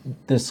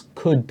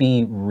could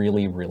be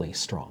really, really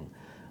strong,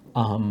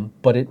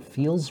 but it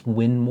feels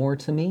win more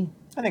to me.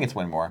 I think it's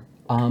win more.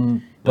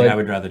 But I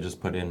would rather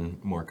just put in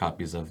more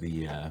copies of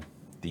the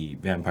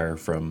vampire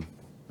from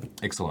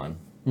Ixalan.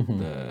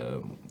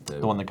 The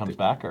The one that comes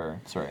back,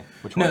 or sorry,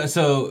 which No, one?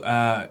 so There's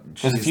a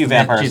she's few the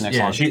vampires she's, in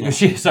yeah,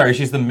 Ixalan.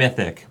 she's the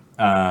mythic.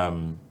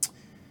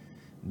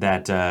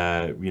 That she's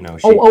the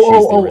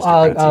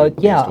aristocrat, so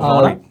yeah,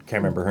 I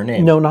can't remember her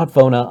name. no, not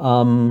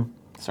Vona.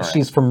 Sorry.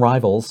 She's from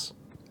Rivals.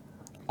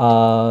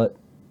 Let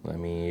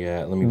me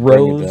bring it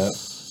Rose. up.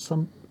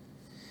 Some.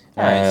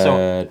 All right,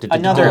 so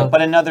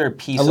another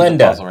piece Alenda, of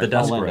the puzzle, right? the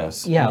Dusk Alenda.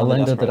 Rose. Yeah, Alenda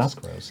Alenda the Rose.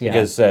 Dusk Rose. Yeah.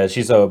 Because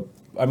she's a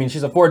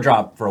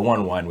 4-drop for a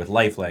 1/1 with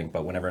lifelink,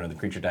 but whenever another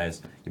creature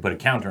dies, you put a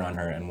counter on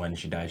her, and when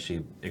she dies,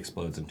 she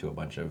explodes into a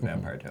bunch of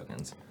vampire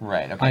tokens.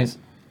 Right. Okay.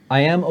 I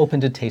am open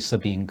to Teysa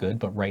being good,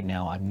 but right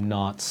now I'm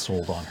not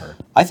sold on her.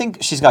 I think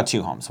she's got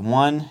two homes.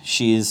 One,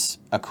 she's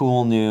a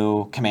cool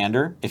new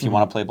commander if you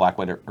want to play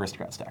Black-White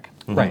Aristocrats deck.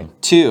 Right.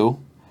 Two,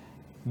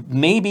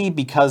 maybe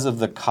because of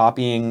the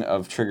copying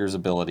of Trigger's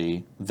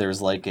ability,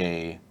 there's like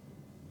a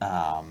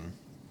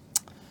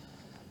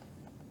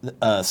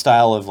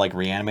style of like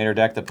Reanimator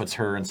deck that puts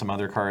her and some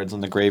other cards in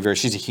the graveyard.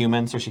 She's a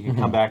human, so she can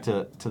come back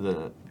to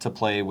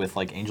play with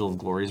like Angel of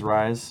Glory's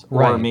Rise,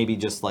 or Right. maybe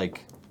just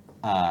like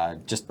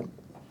just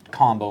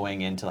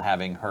comboing into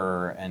having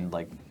her and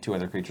like two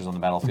other creatures on the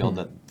battlefield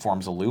that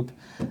forms a loop.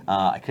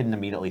 I couldn't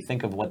immediately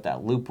think of what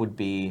that loop would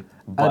be,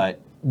 but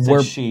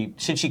since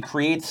she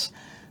creates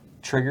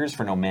triggers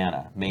for no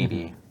mana,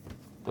 maybe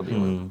there'll be a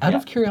loop. Out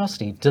of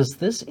curiosity, does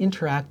this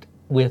interact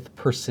with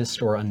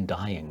Persist or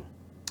Undying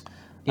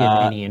in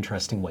any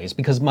interesting ways?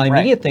 Because my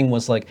immediate thing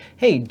was like,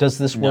 hey, does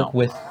this work No.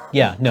 with...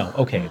 Yeah, no,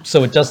 okay.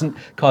 So it doesn't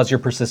cause your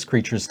Persist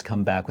creatures to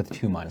come back with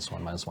 2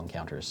 -1/-1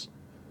 counters.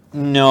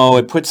 No,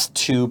 it puts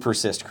 2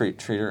 persist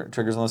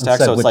triggers on the stack, Instead,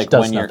 so it's which like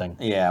does when your nothing.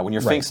 when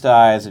your Right. Finks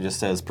dies, it just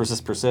says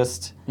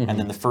persist, and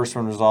then the first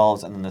one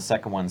resolves, and then the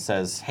second one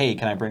says, "Hey,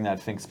 can I bring that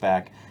Finks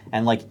back?"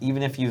 And like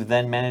even if you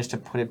then manage to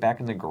put it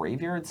back in the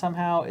graveyard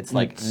somehow, it's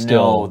like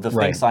still- no, the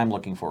right. Finks I'm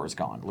looking for is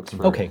gone. It looks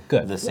for Okay,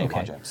 good. the same Okay.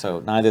 object.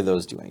 So neither of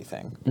those do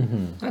anything.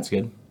 That's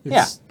good.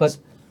 Yeah, But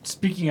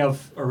Speaking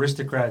of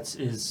aristocrats,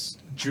 is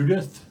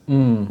Judith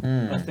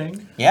a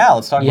thing? yeah.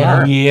 Let's talk Yeah. about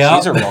her. Yeah.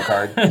 She's a real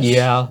card.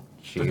 yeah,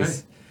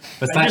 Jeez.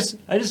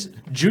 I just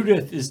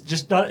Judith is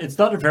just not. It's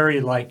not a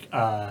very like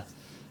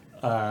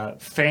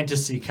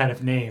fantasy kind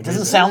of name.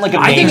 Doesn't is it? sound like a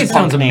I think mage it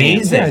sounds punk name,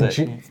 amazing. does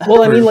Yeah, it?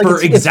 well, I mean, like for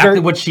it's exactly very,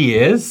 what she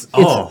is.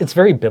 Oh, it's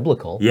very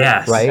biblical.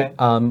 Yes. Right?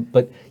 Okay.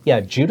 But yeah,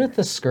 Judith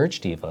the Scourge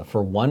Diva,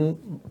 for 1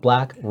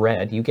 black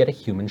red, you get a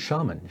human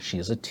shaman. She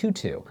is a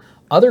 2/2.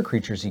 Other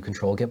creatures you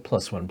control get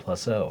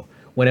 +1/+0.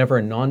 Whenever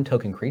a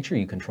non-token creature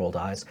you control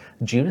dies,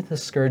 Judith the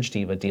Scourge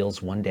Diva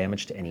deals 1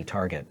 damage to any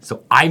target.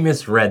 so I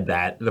misread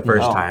that the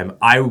first Oh. time.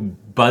 I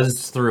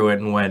buzzed through it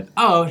and went,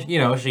 oh,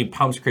 she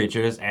pumps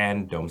creatures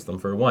and domes them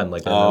for 1,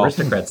 like an Oh.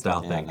 aristocrat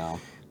style Yeah, thing. no.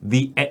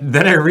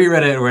 Then I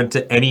reread it and went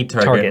to any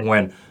target. And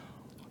went,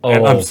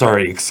 Oh. I'm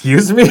sorry,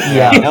 excuse me?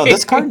 Yeah. No,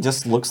 this card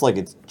just looks like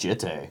it's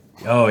Jitte.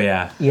 Oh,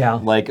 yeah. Yeah.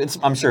 Like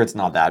I'm sure it's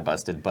not that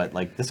busted, but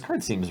like this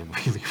card seems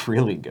really,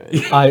 really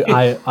good.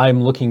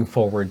 I'm looking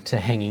forward to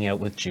hanging out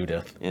with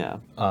Judith, Yeah.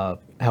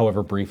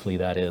 however briefly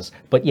that is.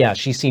 But yeah,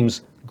 she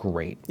seems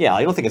great. Yeah,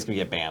 I don't think it's gonna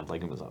get banned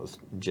like it was always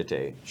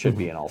Jitte should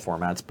be in all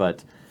formats,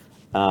 but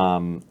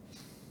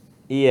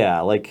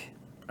yeah, like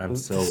I'm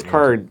so this into-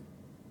 card,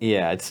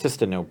 yeah, it's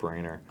just a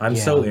no-brainer. I'm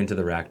so Yeah. into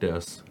the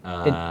Rakdos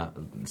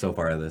so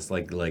far. This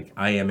like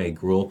I am a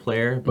Gruul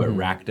player, but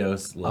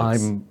Rakdos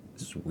looks I'm-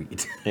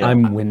 sweet. Yeah.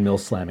 I'm windmill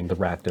slamming the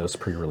Rakdos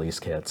pre-release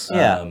kits.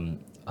 Yeah.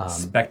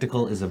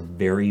 Spectacle is a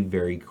very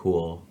very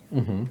cool.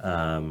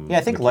 Yeah,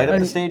 I think Light Up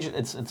the Stage,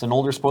 it's an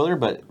older spoiler,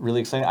 but really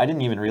exciting. I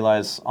didn't even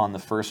realize on the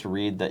first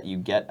read that you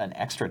get an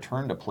extra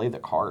turn to play the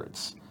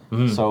cards.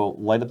 So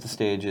Light Up the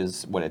Stage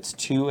is, it's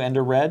 2 and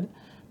a red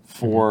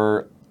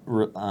for,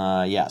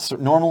 so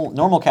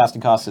normal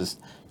casting cost is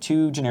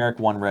 2 generic,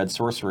 1 red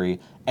sorcery.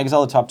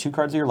 Exile the top 2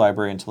 cards of your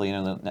library until the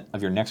end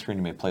of your next turn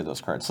you may play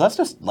those cards. So that's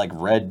just like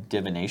red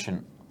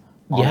divination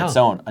on Yeah. its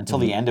own until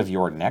the end of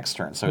your next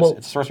turn. So Well-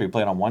 it's sorcery you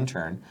play it on 1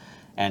 turn.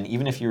 And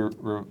even if you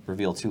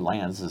reveal 2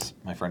 lands, as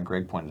my friend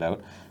Greg pointed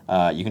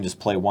out, you can just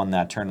play 1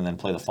 that turn and then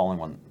play the following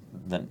one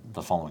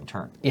the following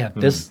turn. Yeah,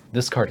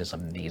 this card is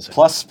amazing.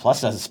 Plus it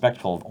has a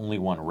spectacle of only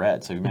 1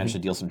 red. So if you manage to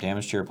deal some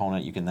damage to your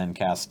opponent, you can then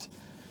cast,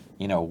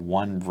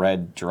 1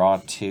 red, draw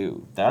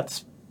 2.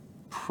 That's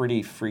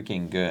pretty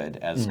freaking good,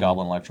 as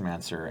Goblin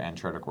Electromancer and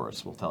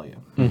Chartercourse will tell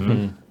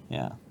you.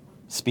 Yeah.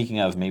 Speaking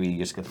of, maybe you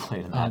just get to play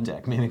it in that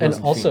deck. Maybe it goes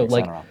And in also, Phoenix, I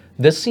like, don't know.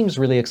 this seems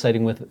really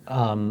exciting with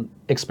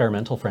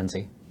Experimental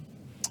Frenzy.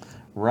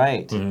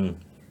 Right.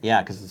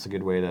 Yeah, because it's a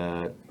good way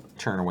to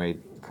turn away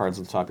cards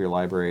at the top of your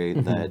library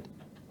that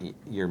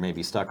you're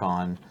maybe stuck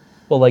on.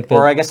 Well, like the,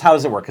 Or I guess, how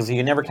does it work? Because you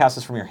can never cast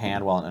this from your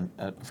hand while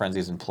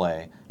Frenzy's in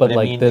play. But it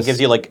like this- it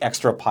gives you like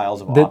extra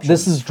piles of Th- options.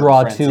 this is for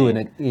draw Frenzy two, and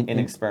it- in it-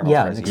 Experimental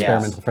yeah, Frenzy.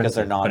 Experimental Because Frenzy.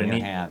 they're not But in it your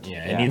need- hand.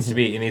 Yeah, it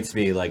needs to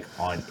be like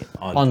on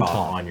On top,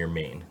 top. on your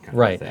main. kind of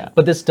right. thing.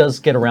 But this does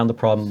get around the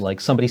problem. Like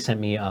somebody sent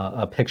me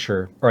a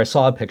picture, or I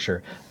saw a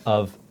picture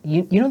of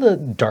you know the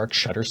dark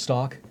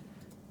Shutterstock.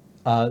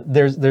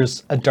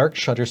 There's a dark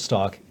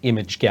Shutterstock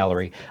image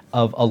gallery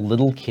of a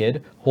little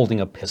kid holding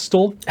a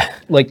pistol,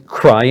 like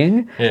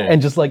crying, Yeah.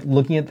 and just like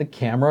looking at the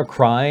camera,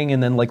 crying,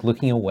 and then like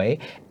looking away.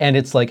 And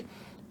it's like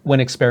when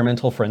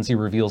Experimental Frenzy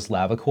reveals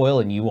Lava Coil,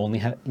 and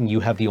you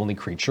have the only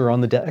creature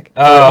on the deck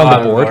on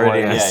the board. Lord,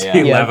 Yeah, yes. yeah.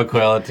 You Yeah. Lava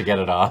Coil it to get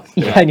it off.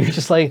 Yeah, and you're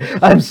just like,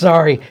 I'm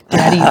sorry,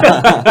 Daddy.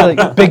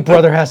 Like, Big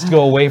Brother has to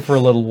go away for a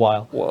little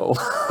while. Whoa.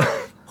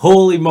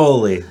 Holy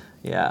moly.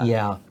 Yeah.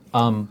 Yeah.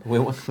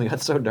 We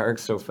got so dark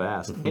so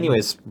fast.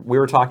 Anyways, we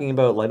were talking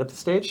about Light Up the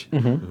Stage?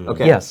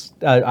 Okay. Yes.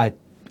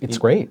 It's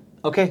great.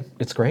 Okay.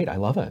 It's great. I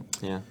love it.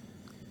 Yeah.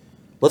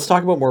 Let's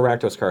talk about more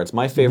Rakdos cards.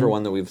 My favorite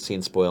one that we've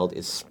seen spoiled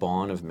is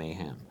Spawn of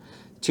Mayhem.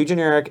 2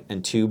 generic,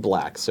 and 2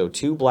 black. So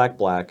 2 black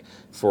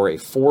for a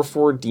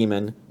 4/4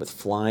 demon with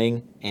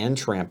flying and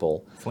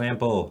trample.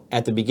 Flample.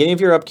 At the beginning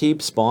of your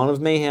upkeep, Spawn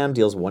of Mayhem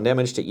deals 1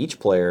 damage to each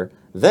player.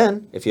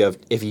 Then, if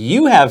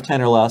you have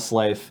 10 or less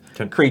life,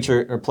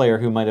 creature or player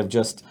who might have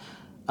just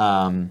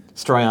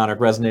Strionic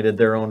resonated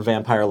their own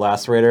Vampire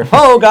Lacerator.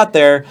 Oh, got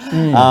there.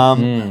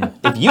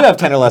 If you have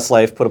 10 or less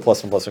life, put a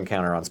 +1/+1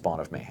 counter on Spawn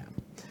of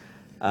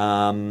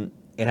Mayhem.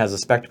 It has a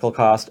spectacle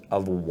cost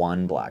of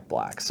 1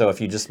 black. So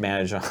if you just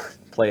manage to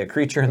play a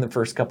creature in the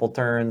first couple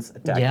turns,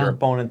 attack your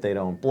opponent, they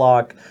don't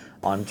block.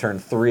 On turn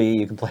 3,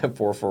 you can play a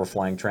 4/4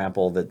 flying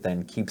trample that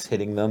then keeps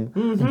hitting them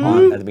at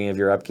the beginning of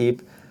your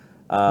upkeep.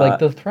 Like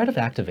the threat of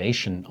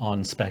activation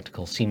on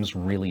Spectacle seems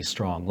really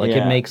strong. Like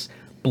it makes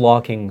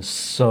blocking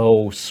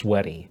so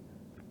sweaty,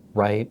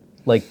 right?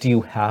 Like, do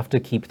you have to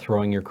keep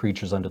throwing your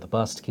creatures under the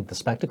bus to keep the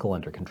Spectacle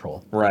under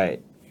control?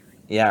 Right.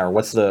 Yeah, or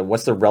what's the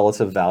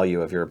relative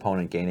value of your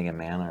opponent gaining a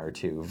mana or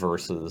 2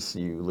 versus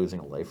you losing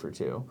a life or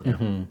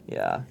 2?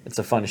 Yeah, it's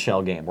a fun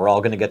shell game. We're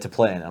all going to get to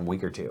play in a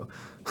week or 2.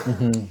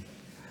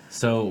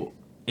 So,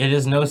 it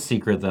is no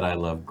secret that I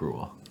love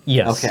Gruul.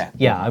 Yes. Okay.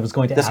 Yeah, I was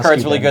going to This ask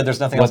card's you really then. good. There's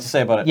nothing else to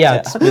say about it.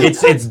 Yeah,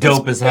 It's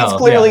dope as hell. It's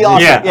clearly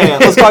awesome. Yeah.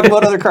 Let's talk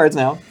about other cards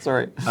now.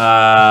 Sorry.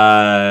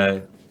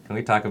 Can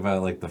we talk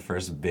about like the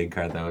first big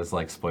card that was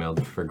like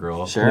spoiled for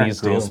Gruul? Sure.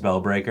 Please Gruul do.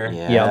 Spellbreaker.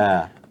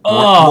 Yeah.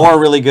 More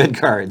really good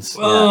cards.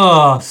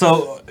 Oh,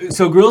 so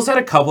Gruul's had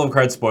a couple of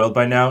cards spoiled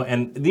by now,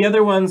 and the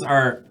other ones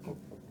are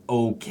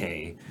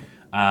okay.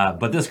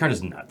 But this card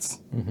is nuts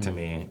to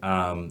me.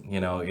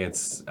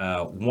 It's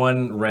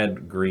 1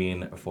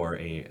 red-green for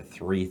a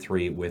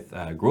 3/3 with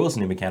Gruul's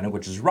new mechanic,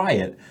 which is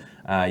Riot.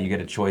 You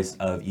get a choice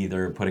of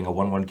either putting a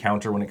 1/1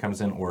 counter when it comes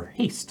in or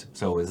haste.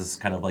 So this is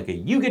kind of like a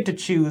you get to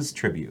choose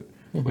tribute,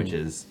 which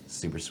is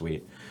super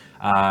sweet.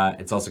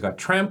 It's also got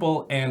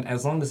trample, and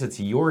as long as it's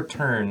your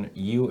turn,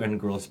 you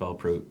and Gruul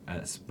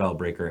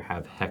Spellbreaker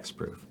have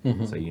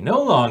hexproof. So you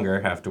no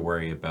longer have to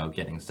worry about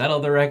getting Settle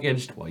the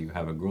Wreckage while you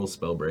have a Gruul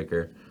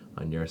Spellbreaker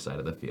on your side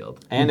of the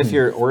field. And if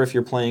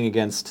you're playing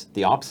against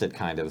the opposite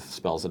kind of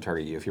spells that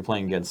target you, if you're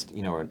playing against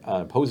an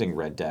opposing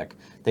red deck,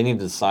 they need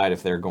to decide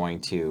if they're going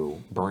to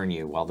burn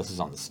you while this is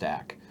on the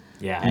stack.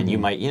 Yeah. And you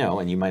might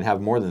have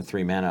more than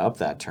 3 mana up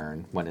that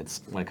turn when it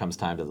comes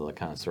time to the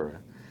kind of sort of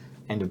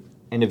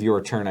end of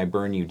your turn I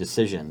burn you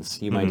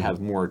decisions. You might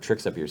have more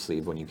tricks up your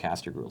sleeve when you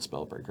cast your Gruul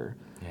Spellbreaker.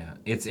 Yeah,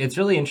 it's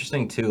really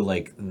interesting too.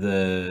 Like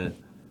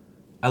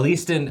at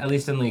least in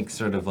like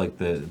sort of like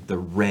the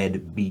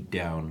red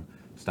beatdown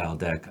style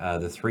deck,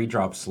 the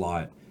 3-drop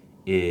slot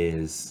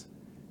is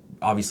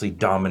obviously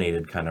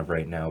dominated kind of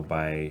right now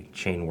by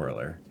Chain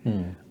Whirler.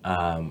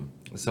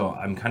 So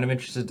I'm kind of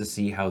interested to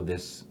see how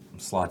this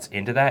slots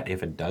into that,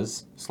 if it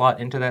does slot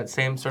into that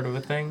same sort of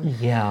a thing.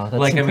 Yeah, that's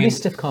Like, some I pretty mean-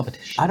 stiff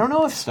competition. I don't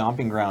know if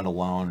Stomping Ground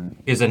alone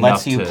Is enough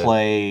lets you to-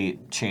 play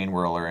Chain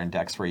Whirler in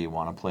decks where you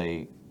want to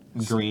play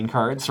green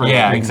cards, right?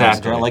 Yeah, Green cards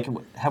exactly. draw. Like,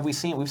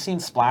 we've seen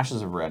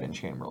splashes of red in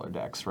Chain Whirler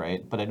decks,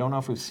 right? But I don't know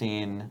if we've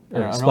seen I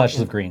don't know Splashes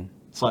if- of green.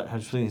 Have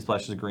you seen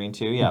splashes of green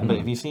too? Yeah, but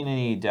have you seen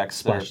any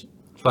decks that?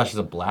 Splashes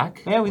of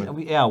black? Yeah,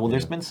 well,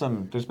 there's been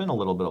a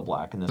little bit of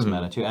black in this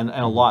meta too, and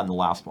a lot in the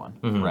last one,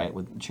 right?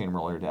 With Chain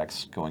Whirler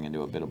decks going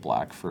into a bit of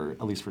black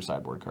at least for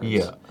sideboard cards.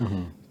 Yeah.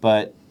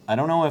 But I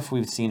don't know if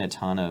we've seen a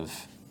ton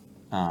of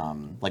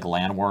like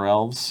Llanowar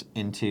Elves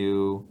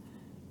into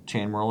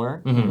Chain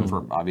Whirler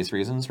for obvious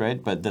reasons,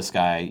 right? But this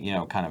guy,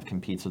 kind of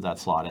competes with that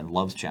slot and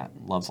loves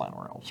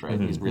Llanowar Elves,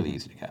 right? He's really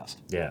easy to cast.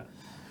 Yeah.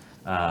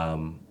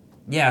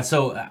 Yeah,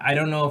 so I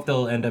don't know if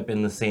they'll end up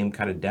in the same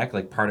kind of deck.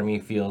 Like, part of me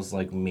feels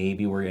like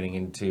maybe we're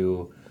getting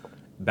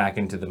back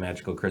into the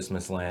magical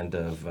Christmas land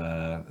of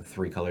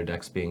 3-color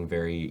decks being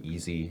very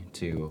easy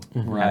to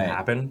have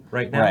happen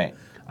right now. Right.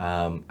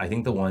 I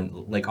think the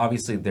one, like,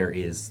 obviously there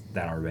is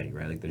that already,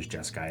 right? Like, there's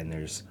Jeskai and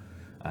there's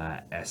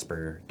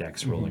Esper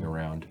decks rolling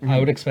around. I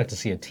would expect to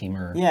see a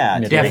teamer. Yeah,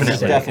 mid-range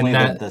it's definitely. deck. definitely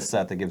And the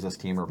set that gives us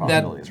teamer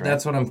possibilities, right?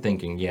 That's what I'm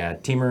thinking. Yeah,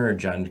 Teamer or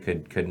Jund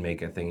could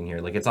make a thing in here.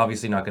 Like, it's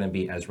obviously not going to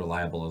be as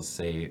reliable as,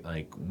 say,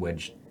 like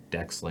wedge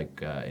decks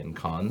like in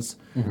cons,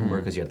 where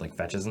because you had like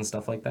fetches and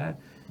stuff like that.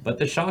 But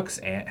the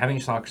having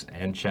shocks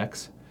and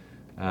checks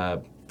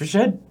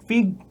should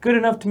be good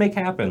enough to make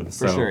happen.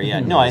 For sure, yeah.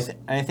 No, I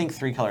think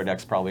 3-color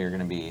decks probably are going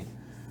to be,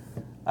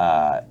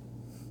 I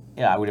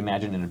would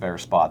imagine in a better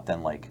spot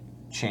than like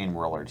Chain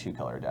Whirler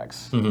 2-color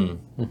decks. And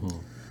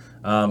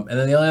then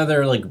the only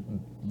other like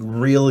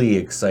really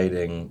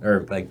exciting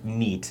or like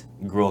neat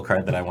Gruul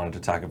card that I wanted to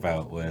talk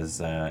about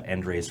was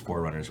Endray's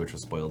Forerunners, which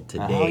was spoiled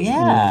today. Oh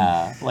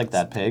yeah, I like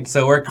that pig.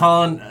 So we're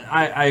calling.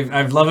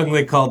 I've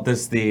lovingly called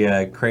this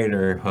the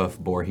Crater Hoof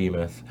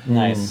Behemoth.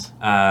 Nice.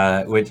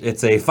 Which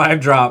it's a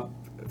 5-drop,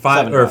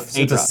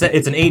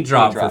 it's an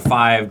 8-drop for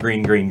 5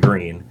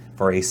 green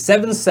for a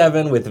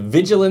 7/7 with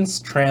Vigilance,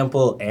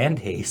 Trample, and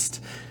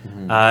Haste.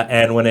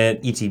 And when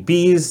it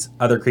ETBs,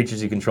 other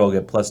creatures you control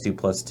get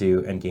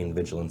 +2/+2 and gain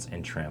Vigilance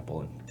and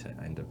Trample to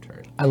end up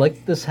turn. I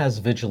like this has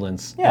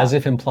vigilance, Yeah. as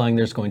if implying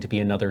there's going to be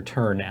another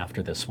turn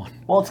after this one.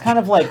 Well, it's kind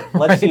of like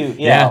lets you,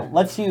 Yeah.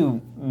 lets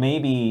you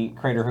maybe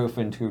Crater Hoof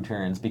in 2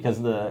 turns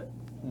because the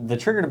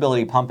triggered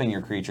ability pumping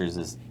your creatures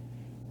is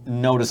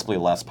noticeably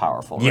less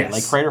powerful. Right? Yes.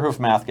 Like Crater Hoof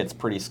math gets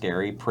pretty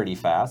scary pretty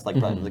fast. Like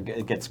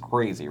it gets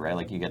crazy, right?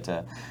 Like you get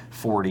to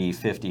 40,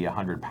 50,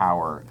 100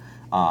 power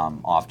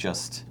off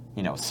just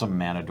some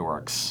mana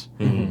dorks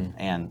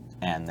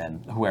and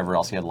then whoever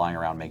else he had lying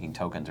around making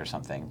tokens or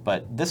something.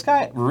 But this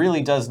guy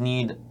really does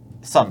need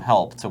some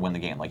help to win the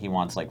game. Like he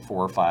wants like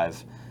 4 or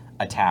 5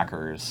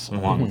 attackers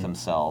along with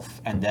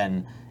himself, and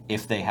then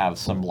if they have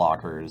some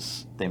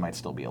blockers, they might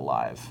still be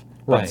alive.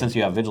 But Right. since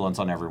you have vigilance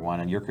on everyone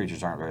and your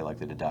creatures aren't very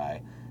likely to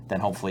die, then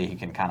hopefully he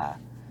can kind of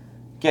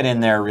get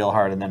in there real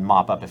hard and then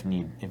mop up if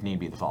need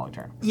be the following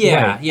turn.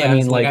 Yeah, Right. yeah. I mean,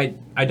 it's like, like-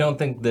 I don't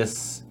think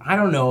this. I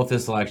don't know if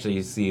this will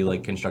actually see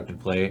like constructed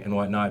play and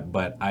whatnot,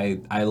 but I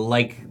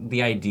like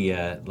the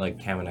idea. Like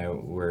Cam and I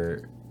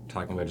were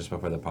talking about just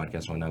before the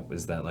podcast went up,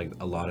 is that like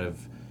a lot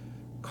of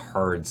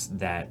cards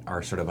that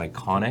are sort of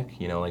iconic,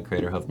 like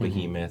Crater Hoof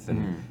Behemoth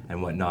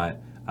and whatnot.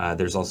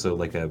 There's also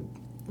like a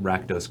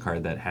Rakdos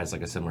card that has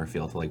like a similar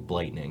feel to like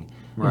Blightning.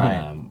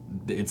 Right.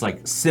 It's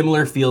like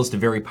similar feels to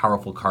very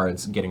powerful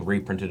cards getting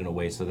reprinted in a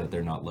way so that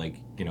they're not like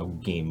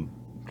game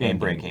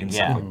breaking, and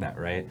yeah. stuff like that,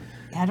 right?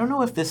 Yeah, I don't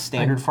know if this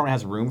standard format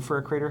has room for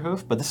a Crater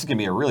Hoof, but this is going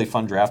to be a really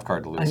fun draft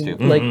card to lose to.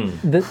 Like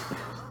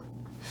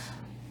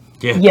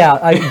Yeah.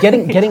 yeah,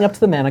 getting up to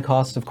the mana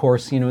cost, of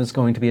course, is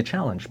going to be a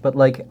challenge. But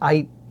like,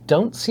 I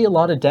don't see a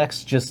lot of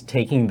decks just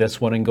taking this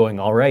one and going,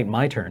 all right,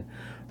 my turn,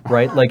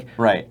 right? Like,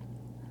 Right.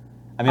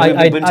 I mean,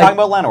 we've been I- talking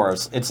about land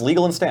wars. It's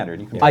legal and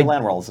standard. You can play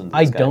land rolls into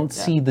I this guy. don't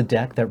Yeah. see the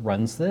deck that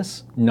runs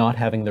this not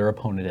having their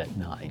opponent at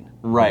 9.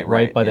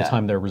 Right, By the yeah.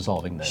 time they're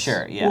resolving this.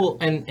 Sure, yeah. Well,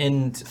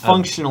 and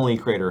Functionally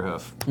Crater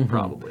Hoof,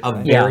 probably. a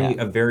right? very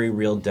a very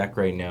real deck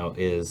right now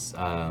is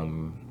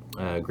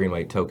green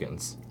white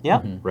tokens,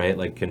 Yeah. right?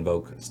 Like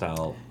Convoke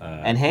style.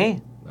 And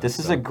hey, this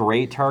is a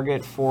great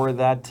target for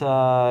that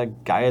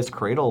Gaia's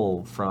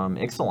Cradle from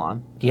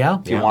Ixalan. Yeah.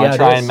 If you want to it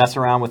try is. and mess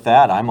around with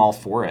that, I'm all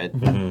for it.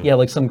 Yeah,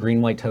 like some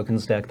green white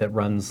tokens deck that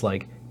runs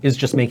like is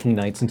just making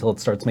knights until it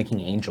starts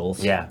making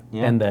angels. Yeah.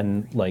 Yeah. And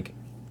then like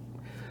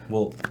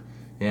Well,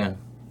 yeah.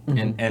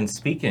 And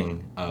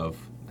speaking of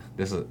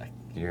this, is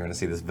you're going to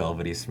see this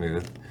velvety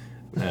smooth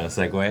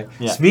segue.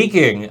 Yeah.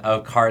 Speaking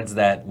of cards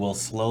that will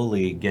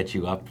slowly get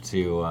you up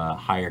to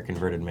higher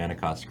converted mana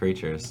cost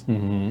creatures,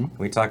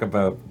 we talk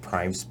about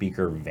Prime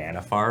Speaker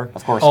Vanifar.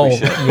 Of course oh we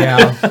should.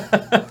 yeah.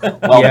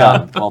 Well Yeah.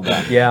 done. Well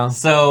done. Yeah.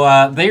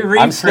 So they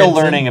reprinted. I'm still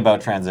learning about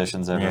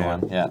transitions,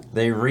 everyone. Yeah.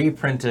 They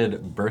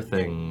reprinted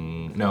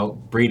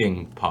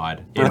Breeding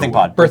Pod. Birthing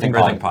Pod. Birthing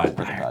Birthing Pod.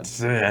 Birthing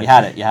Pod. You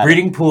had it. You had it.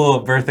 Breeding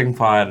Pool, Birthing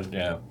Pod.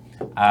 Yeah.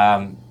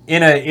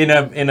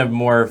 In a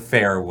more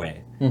fair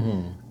way.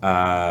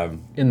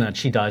 In that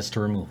she dies to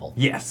removal.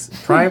 Yes.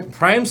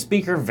 Prime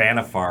Speaker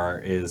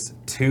Vanifar is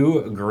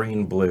 2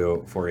 green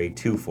blue for a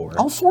 2/4.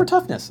 Oh, 4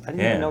 toughness. I didn't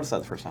Yeah. even notice that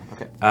the first time.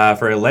 Okay.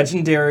 For a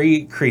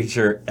legendary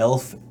creature,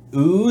 Elf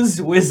Ooze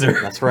Wizard.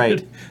 That's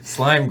right.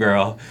 Slime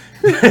Girl.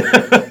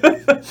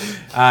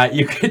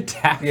 You could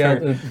tap Yeah,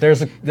 her.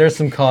 there's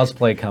some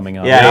cosplay coming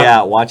up.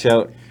 Yeah. Watch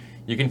out.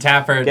 You can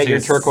tap her Get to your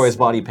turquoise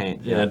body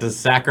paint. Yeah, to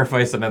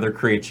sacrifice another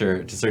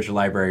creature to search your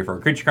library for a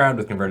creature card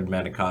with converted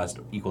mana cost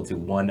equal to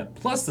 1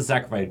 plus the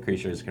sacrificed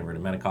creature's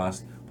converted mana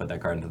cost. Put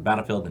that card into the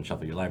battlefield and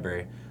shuffle your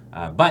library.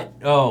 I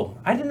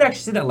didn't actually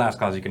see that last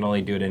clause. You can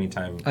only do it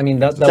anytime. I mean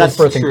that That's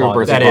was birthing true. pod.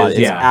 Birthing That Pod. is,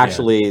 It's yeah,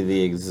 actually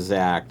the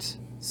exact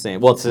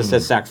same. Well, it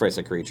says sacrifice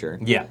a creature.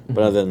 Yeah.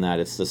 But other than that,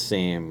 it's the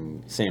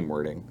same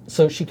wording.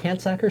 So she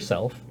can't sack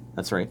herself.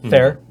 That's right.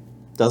 Fair.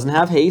 Doesn't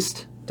have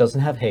haste,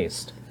 Doesn't have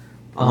haste.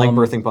 unlike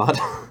Birthing Pod.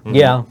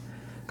 Yeah.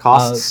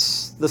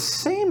 Costs the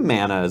same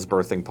mana as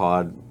Birthing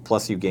Pod,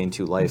 plus you gain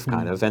 2 life,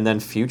 kind of. And then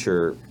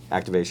future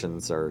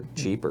activations are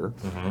cheaper.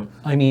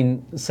 I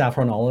mean,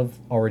 Saffron Olive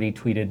already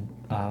tweeted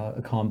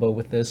a combo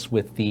with this,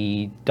 with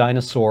the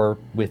dinosaur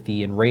with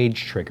the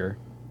enrage trigger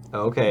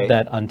Okay.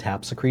 that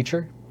untaps a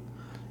creature,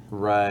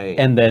 right.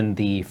 and then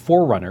the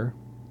forerunner,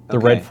 the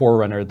Okay. red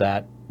forerunner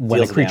that when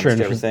Deals a creature damage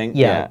to enters, everything?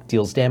 yeah, Yeah.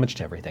 deals damage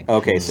to everything.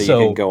 okay, so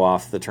you can go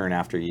off the turn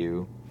after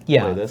you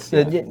play this.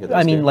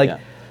 I mean, like,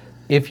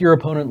 if your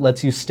opponent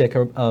lets you stick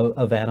a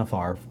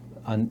Vanifar,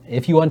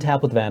 if you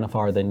untap with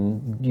Vanifar,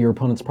 then your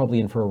opponent's probably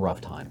in for a rough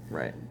time.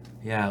 Right.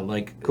 Yeah,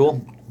 like Cool.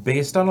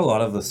 based on a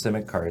lot of the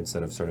Simic cards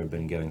that have sort of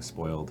been getting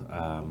spoiled,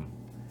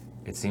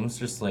 it seems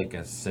just like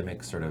a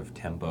Simic sort of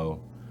tempo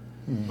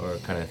or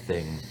kind of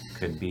thing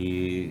could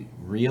be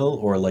real,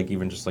 or like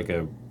even just like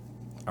a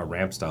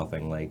ramp style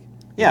thing. Like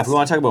Yeah, if we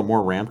want to talk about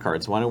more ramp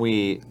cards, why don't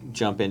we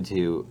jump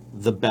into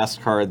the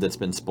best card that's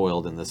been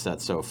spoiled in the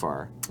set so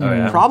far? Oh,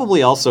 yeah?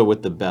 Probably also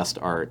with the best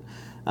art,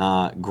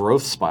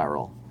 Growth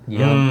Spiral.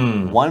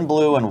 Yeah. 1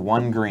 blue and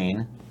 1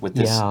 green with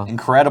this Yeah.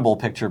 incredible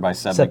picture by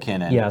Seb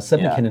McKinnon. Yeah, Seb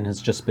McKinnon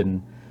has just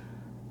been.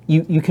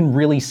 You can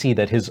really see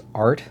that his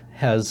art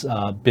has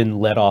been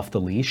let off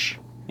the leash,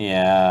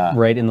 Yeah.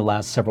 right, in the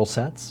last several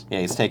sets. Yeah,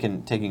 he's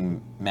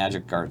taking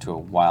Magic art to a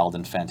wild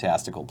and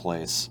fantastical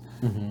place.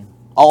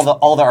 All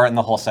the art in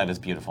the whole set is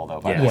beautiful, though.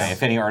 By the Yes. way,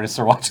 if any artists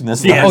are watching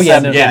this, Yes. the whole Oh, yeah,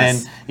 set, no, get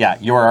yes. in. Yeah,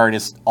 your art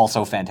is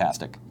also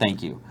fantastic.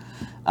 Thank you.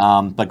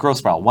 But Growth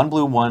Spiral, 1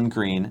 blue, 1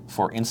 green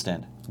for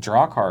instant.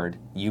 Draw a card.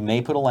 You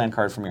may put a land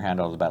card from your hand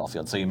out of the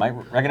battlefield. So you might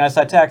recognize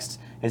that text.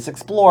 It's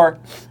Explore.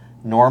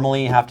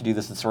 Normally, you have to do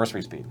this at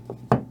sorcery speed.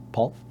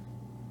 Paul?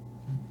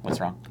 What's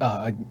wrong?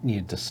 I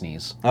needed to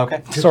sneeze.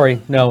 Okay,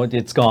 Sorry, no,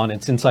 it's gone.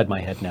 It's inside my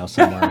head now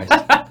somewhere.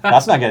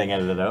 that's not getting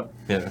edited out.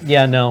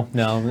 Yeah, no.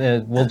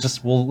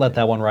 We'll let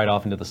that one right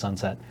off into the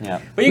sunset. Yeah,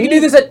 But you can do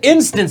this at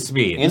instant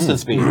speed. instant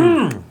speed.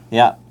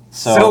 Yeah.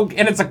 So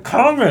and it's a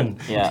common.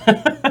 Yeah.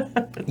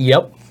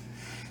 Yep.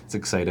 It's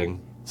exciting.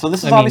 So this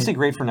is I mean- obviously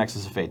great for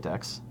Nexus of Fate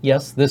decks.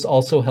 Yes, this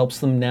also helps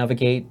them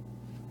navigate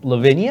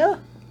Lavinia.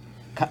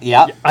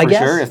 Yeah, I for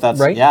guess, sure. If that's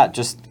right? yeah,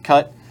 just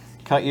cut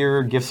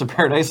your Gifts of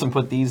Paradise and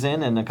put these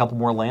in and a couple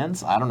more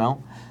lands. I don't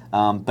know,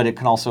 but it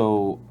can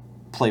also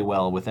play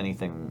well with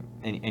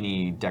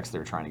any decks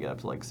that are trying to get up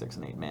to like 6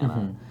 and 8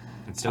 mana.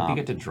 And still you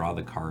get to draw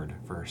the card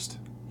first.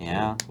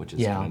 Yeah. Which is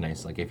Yeah. kind of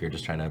nice. Like if you're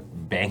just trying to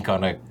bank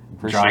on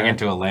For drawing sure.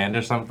 into a land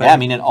or something. Yeah, I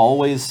mean it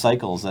always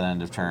cycles at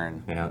end of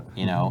turn. Yeah.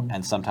 You know,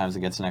 and sometimes it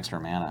gets an extra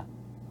mana.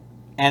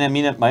 And I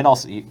mean, it might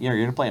also you're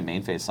gonna play a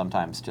main phase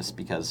sometimes just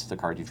because the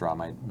card you draw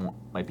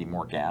might be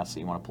more gas that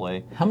you want to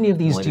play. How many of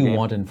these Later do you game.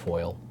 want in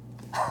foil?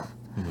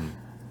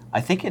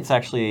 I think it's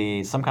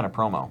actually some kind of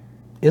promo.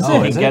 Is You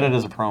it? can get it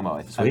as a promo,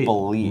 I Sweet.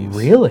 believe.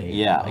 Really?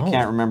 Yeah, I Oh.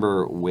 can't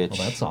remember which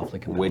Well, that's awfully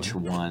compelling. which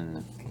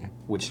one,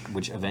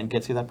 which event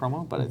gets you that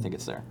promo, but I think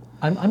it's there.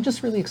 I'm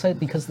just really excited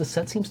because the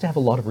set seems to have a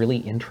lot of really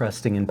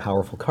interesting and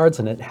powerful cards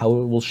in it. How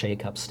it will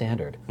shake up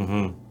Standard,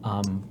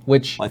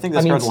 which Well, I think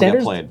this card will get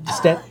played.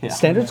 Yeah.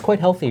 Standard's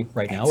quite healthy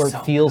right now, or so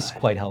feels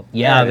quite healthy.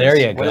 Yeah, there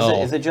you What go. is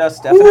it? Is it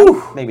just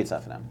F&M? Maybe it's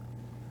F&M.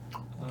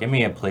 Give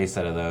me a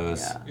playset of those.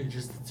 Yeah.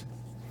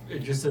 It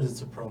just says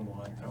it's a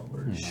promo. I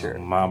don't know. Sure.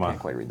 Mama. Can't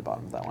quite read the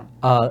bottom of that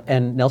one.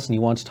 And Nelson, you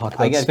want to talk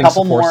I about get a Sphinx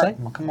couple of more,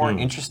 Foresight?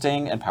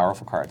 interesting and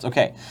powerful cards.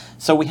 Okay,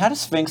 so we had a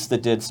Sphinx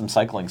that did some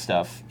cycling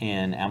stuff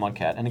in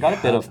Amonkhet, and it got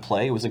a bit of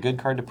play. It was a good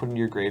card to put into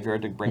your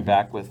graveyard to bring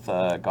back with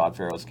God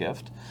Pharaoh's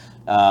Gift.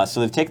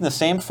 So they've taken the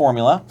same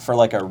formula for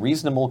like a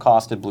reasonable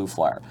costed blue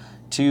flyer.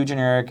 2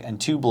 generic and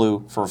 2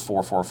 blue for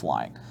 4/4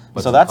 flying.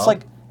 What's so it that's called?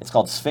 like, it's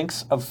called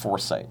Sphinx of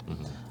Foresight.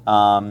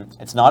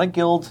 It's not a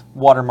guild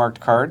watermarked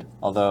card,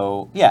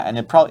 although, yeah, and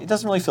it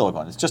doesn't really feel like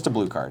one. It's just a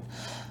blue card.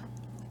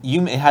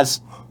 It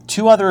has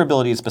 2 other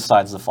abilities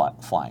besides the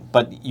flying,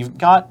 but you've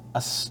got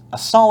a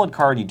solid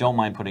card you don't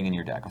mind putting in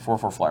your deck, a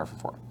 4/4 flyer for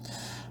 4.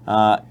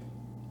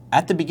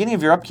 At the beginning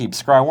of your upkeep,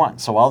 scry 1.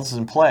 So while this is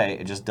in play,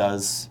 it just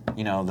does,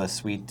 the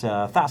sweet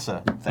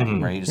Thassa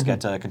thing, right? You just get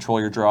to control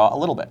your draw a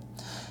little bit.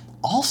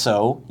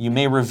 Also, you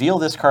may reveal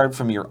this card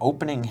from your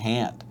opening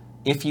hand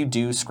if you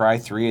do scry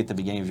 3 at the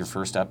beginning of your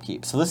first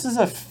upkeep. So this is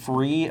a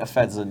free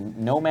effect, it's a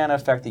no mana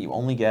effect that you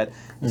only get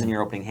is in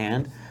your opening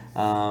hand.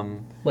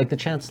 Like the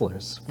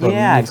Chancellors. from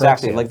Yeah,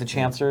 exactly. Phyrexia. Like the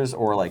Chancers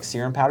or like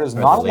Serum Powders. Or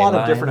Not a the lot Ley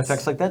of different Lines.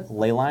 effects like that.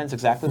 Ley Lines,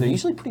 exactly. They're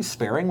usually pretty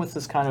sparing with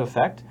this kind of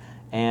effect.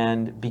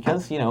 And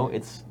because,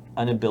 it's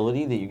an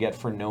ability that you get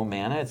for no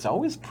mana, it's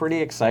always pretty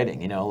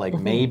exciting. Like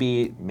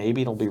maybe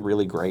it'll be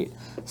really great.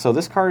 So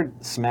this card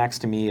smacks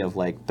to me of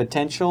like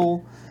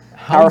potential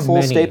powerful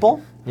many-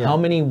 staple. How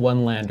many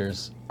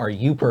one-landers are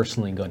you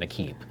personally going to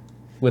keep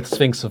with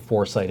Sphinx of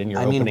Foresight in your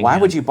I opening mean, why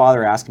hand? would you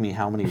bother asking me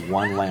how many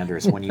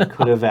one-landers when you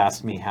could have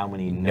asked me how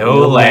many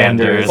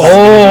No-landers?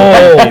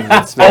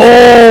 Oh!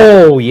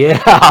 Oh,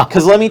 yeah.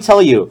 Because let me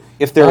tell you,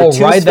 if there are Oh,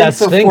 2 ride that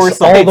Sphinx of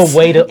Sphinx all Foresights the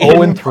way to in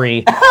 0 and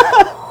 3.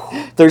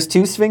 There's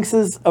 2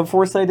 Sphinxes of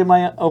Foresight in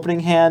my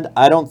opening hand.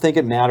 I don't think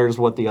it matters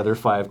what the other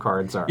 5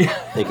 cards are.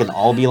 They can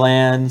all be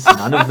lands.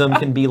 None of them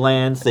can be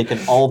lands. They can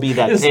all be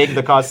that pig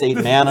that costs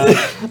 8 mana.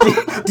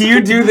 Do you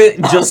do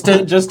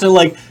that just to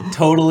like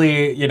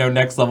totally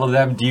next level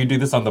them? Do you do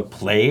this on the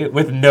play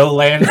with no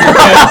land?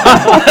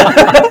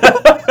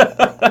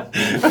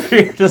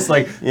 You're just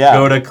like Yeah.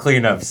 go to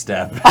cleanup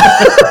step.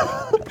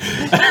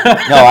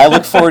 No, I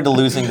look forward to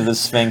losing to the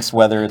Sphinx,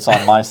 whether it's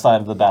on my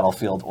side of the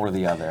battlefield or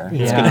the other.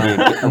 It's going to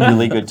be a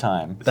really good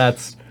time.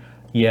 That's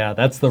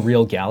the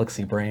real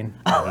galaxy brain.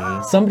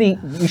 Somebody,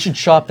 we should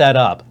chop that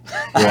up.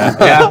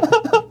 Yeah.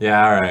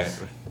 All right.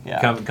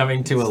 Yeah.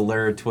 Coming to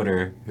Allure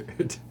Twitter.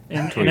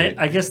 And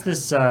I guess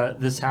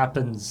this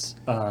happens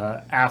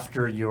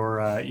after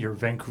your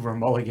Vancouver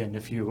Mulligan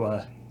if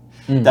you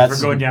That's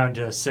we're going down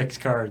to 6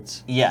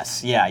 cards.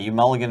 Yes, yeah. You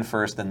mulligan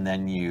first, and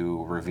then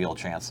you reveal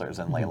Chancellors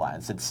and Ley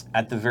Lines. It's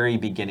at the very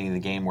beginning of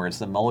the game, whereas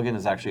the mulligan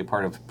is actually a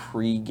part of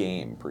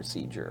pre-game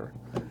procedure.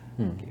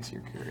 In case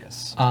you're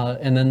curious.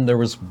 And then there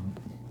was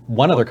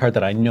one other card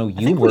that I know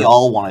you I think were. we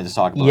all wanted to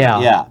talk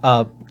about.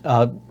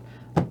 Yeah.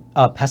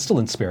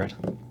 Pestilent Spirit.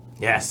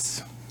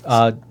 Yes.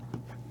 Yeah,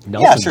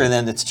 Nelson. sure. And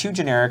then it's 2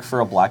 generic for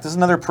a black. This is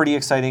another pretty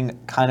exciting,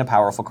 kind of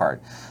powerful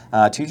card.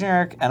 2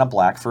 generic and a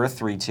black for a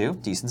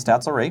 3/2. Decent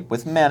stats already.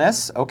 With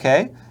Menace,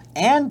 okay.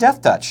 And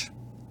Death Touch.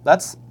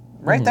 That's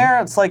right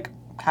there. It's like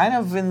kind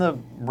of in the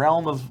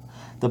realm of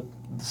the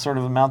sort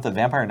of amount that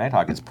Vampire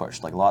Nighthawk gets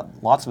pushed. Like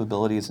lots of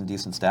abilities and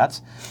decent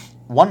stats.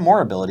 one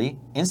more ability.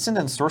 Instant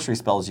and sorcery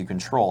spells you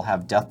control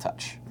have Death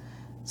Touch.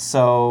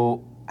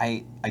 So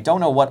I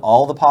don't know what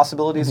all the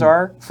possibilities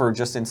are for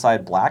just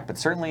inside black, but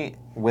certainly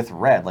with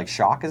red, like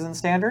Shock is in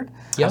standard.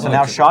 Yeah. So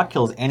now Shock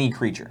kills any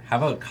creature. How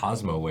about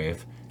Cosmo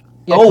Wave?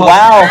 Yeah, Oh,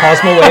 wow.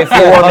 Cosmo Wave,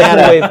 Cosmo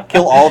Cosmo Wave,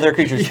 kill all their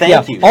creatures.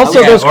 Thank you. Also,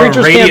 Okay. those Or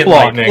creatures can't Radiant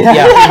block. Lightning.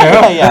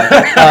 Yeah.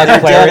 yeah.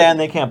 They're dead and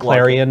they can't block.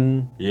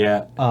 Clarion,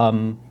 Yeah.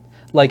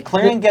 like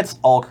Clarion gets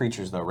all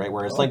creatures though, right?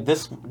 Whereas like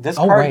this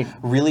Oh, card right.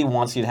 really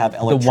wants you to have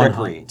one-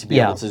 Electricity to be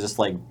yeah. able to just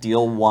like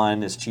deal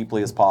 1 as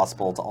cheaply as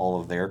possible to all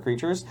of their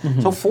creatures.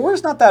 So 4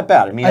 is not that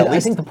bad. I mean, at I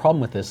least, think the problem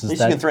with this at is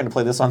least you can that threaten to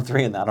play this on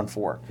 3 and that on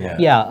 4.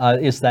 Yeah.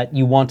 is that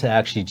you want to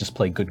actually just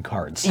play good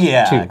cards.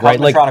 Yeah, too, right?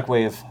 Like, Cosmotronic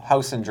Wave,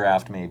 House and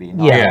Draft maybe.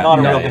 Not, Yeah. not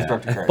a No, real yeah.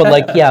 constructed card. but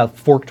like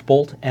Forked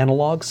Bolt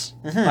analogs,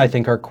 I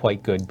think are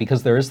quite good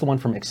because there is the one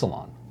from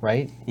Ixalan,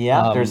 right?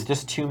 yeah, there's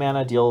just 2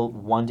 mana, deal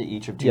 1 to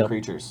each of 2 Yep.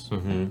 creatures.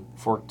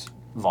 Forked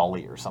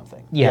Volley or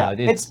something. Yeah,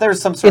 it's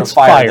there's some sort of it's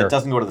fire, fire. that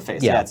doesn't go to the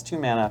face. Yeah. Yeah, it's 2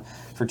 mana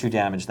for 2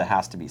 damage that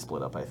has to be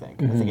split up. I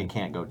think. I think it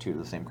can't go 2 to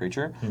the same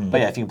creature.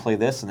 But yeah, if you can play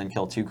this and then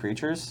kill 2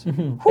 creatures,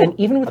 whew, And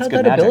even that's without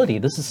good that magic. ability,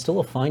 this is still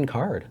a fine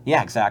card.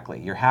 Yeah, exactly.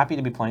 You're happy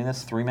to be playing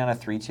this 3 mana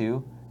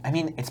 3/2. I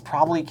mean, it's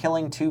probably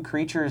killing 2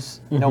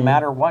 creatures no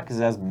matter what because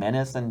it has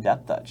Menace and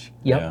Death Touch.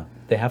 Yep. Yeah.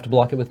 They have to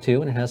block it with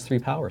 2 and it has 3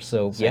 power.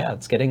 So yeah,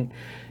 it's getting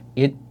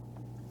it.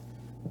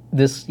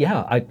 This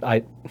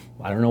I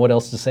don't know what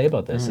else to say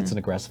about this. It's an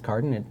aggressive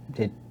card and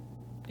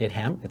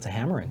it's a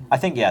hammering. I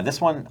think this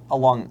one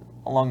along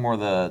more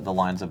the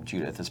lines of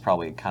Judith is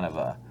probably kind of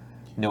a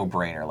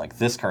no-brainer. Like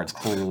this card's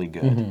clearly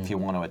good if you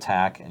want to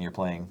attack and you're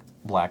playing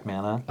black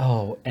mana.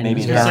 Oh, and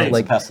Maybe yeah, it's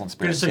like Pestilent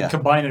You're Spirits. just Yeah.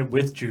 combine it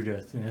with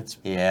Judith, and it's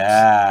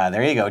Yeah,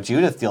 there you go.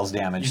 Judith deals you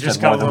damage just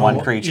to got more a than little,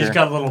 one creature. You just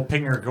got a little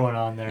pinger going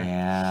on there.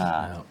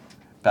 Yeah.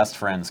 Best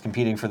friends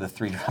competing for the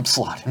 3-drop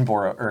slot in in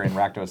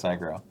Rakdos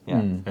aggro.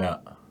 Yeah.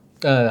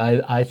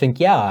 Yeah. I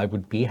think I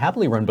would be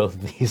happily run both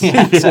of these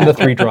Yeah, in the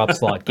 3-drop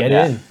slot. Get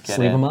Yeah, in, get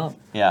sleeve in. them up.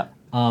 Yeah.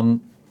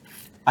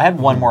 I had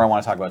one more I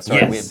want to talk about. Sorry,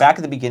 Yes. back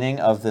at the beginning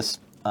of this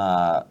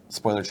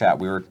spoiler chat,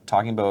 we were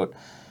talking about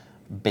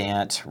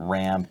Bant,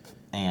 Ramp,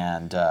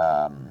 and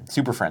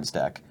Super Friends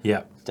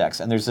decks.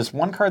 And there's this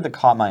one card that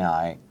caught my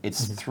eye.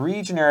 It's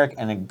 3 generic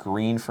and a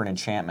green for an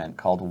enchantment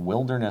called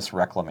Wilderness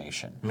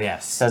Reclamation.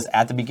 Yes. It says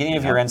at the beginning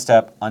of your end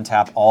step,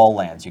 untap all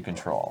lands you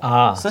control.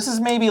 Ah. So this is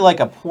maybe like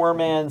a poor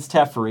man's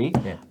Teferi,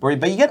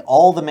 but you get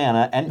all the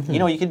mana, and you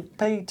know you can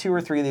play 2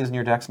 or 3 of these in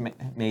your decks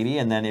maybe,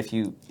 and then if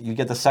you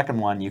get the second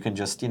one, you can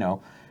just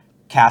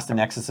cast a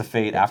Nexus of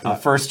Fate after the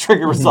first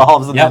trigger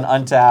resolves, and then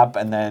untap,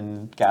 and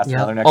then cast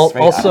another Nexus of Fate. I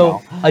don't Also,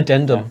 know.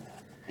 addendum.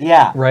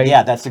 Yeah, Right.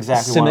 Yeah, that's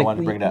exactly what I wanted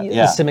to bring it up. The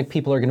Yeah, Simic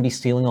people are going to be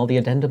stealing all the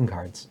addendum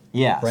cards.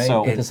 yeah. Right?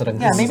 So Because it-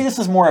 maybe this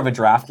is more of a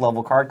draft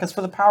level card because for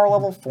the power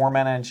level 4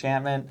 mana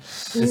enchantment,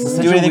 This is doesn't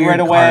such do a anything weird right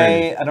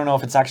away. card. I don't know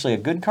if it's actually a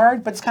good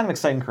card, but it's kind of an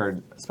exciting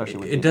card,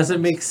 especially with It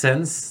doesn't make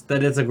sense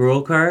that it's a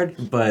Gruul card,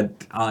 but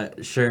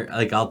sure,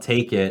 like I'll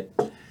take it.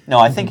 No,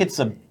 I think it's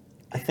a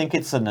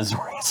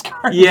Nazorius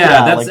card.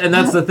 Yeah, like-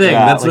 that's the thing.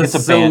 yeah, That's like what's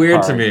it's a so banned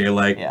weird to card. me.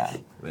 Like, Yeah.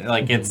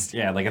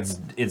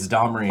 it's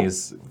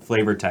Domri's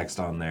flavor text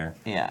on there.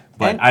 Yeah.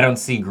 But And- I don't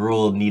see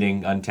Gruul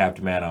needing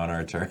untapped mana on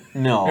our turn.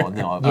 No.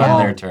 On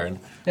their turn.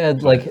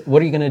 like,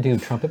 what are you going to do?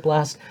 Trumpet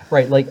Blast?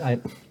 Right, like,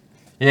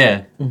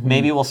 Yeah.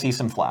 Maybe we'll see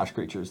some flash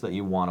creatures that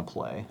you want to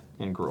play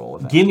in Gruul.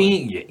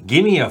 eventually.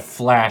 Give me a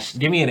flash.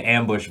 Give me an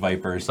ambush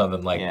viper or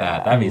something like Yeah.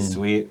 that. That'd be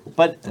sweet.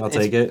 But I'll it's,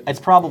 take it. It's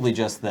probably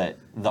just that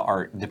the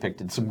art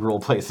depicted some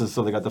Gruul places,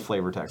 so they got the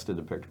flavor text to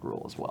depict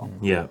Gruul as well.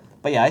 Yeah.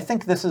 But yeah, I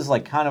think this is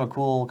like kind of a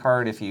cool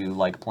card if you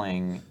like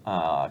playing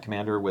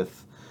Commander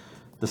with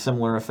the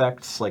similar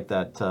effects, like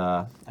that.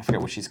 I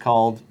forget what she's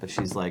called, but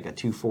she's like a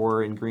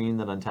 2/4 in green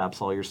that untaps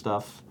all your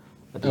stuff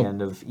at the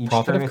end of each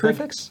Prophet turn. of I think.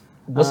 Krufix?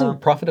 Wasn't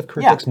Prophet of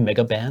Krufix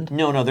Mega Banned?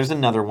 No, there's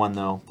another one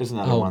though. There's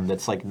another Oh. one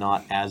that's like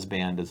not as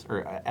banned as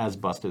or as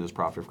busted as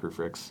Prophet of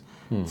Krufix.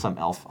 Some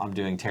elf. I'm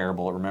doing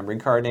terrible at remembering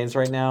card names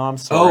right now. I'm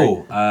sorry.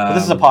 Oh, but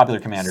this is a popular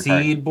Commander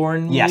card.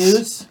 Seedborn Yes.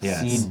 Muse?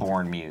 Yes.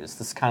 Seedborn Muse.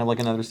 This is kind of like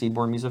another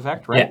Seedborn Muse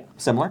effect, right? Yeah.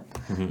 Similar.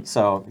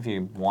 So if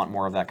you want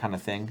more of that kind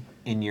of thing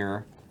in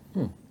your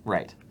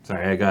right.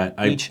 Sorry,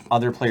 Each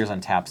other player's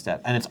untap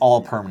step, and it's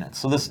all permanent.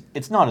 So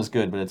it's not as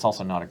good, but it's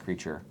also not a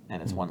creature,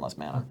 and it's 1 less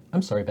mana.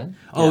 I'm sorry, Ben.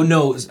 Oh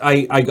no,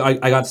 I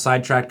got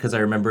sidetracked because I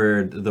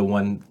remembered the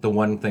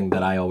one thing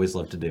that I always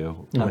love to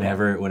do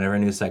whenever a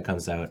new set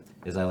comes out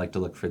is I like to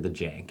look for the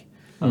jank.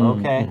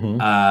 Okay.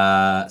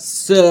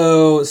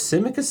 So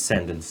Simic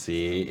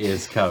Ascendancy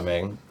is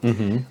coming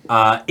in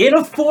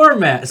a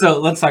format. So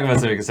let's talk about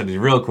Simic Ascendancy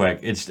real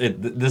quick. This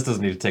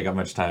doesn't need to take up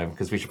much time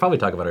because we should probably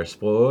talk about our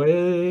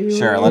spoilers.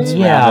 Sure. Let's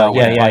Yeah, round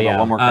out yeah.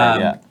 one more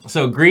card. Yeah.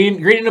 So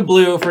green and a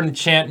blue for an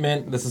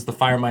enchantment. This is the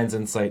Firemind's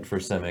Insight for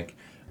Simic.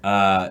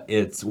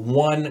 It's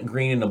 1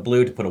 green and a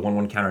blue to put a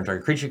 1/1 counter on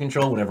target creature you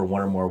control. Whenever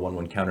 1 or more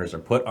 1/1 counters are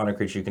put on a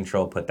creature you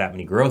control, put that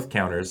many growth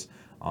counters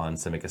on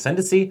Simic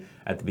Ascendancy.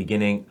 At the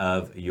beginning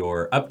of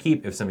your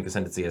upkeep, if Simic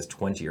Ascendancy has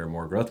 20 or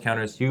more growth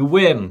counters, you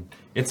win.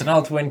 It's an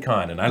all-to-win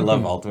con, and I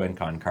love all-to-win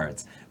con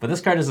cards. But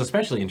this card is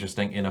especially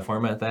interesting in a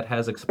format that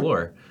has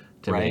Explore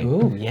to Right. me.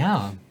 Ooh,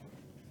 yeah.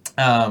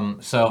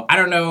 So I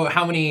don't know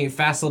how many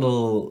fast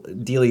little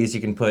dealies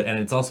you can put, and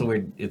it's also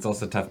weird. It's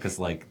also tough because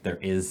like there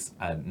is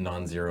a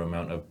non-zero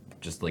amount of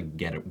just like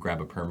grab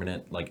a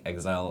permanent like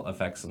exile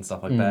effects and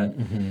stuff like that.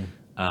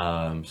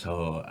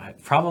 So I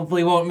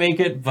probably won't make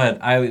it, but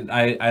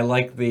I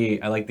like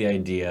the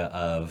idea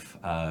of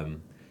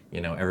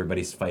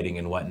everybody's fighting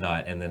and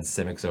whatnot, and then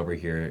Simic's over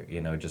here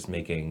just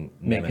making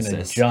Making a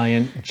Nemesis.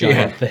 giant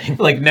thing.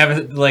 Like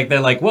they're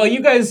like, well,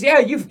 you guys, yeah,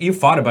 you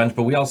fought a bunch,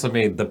 but we also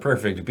made the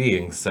perfect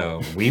being,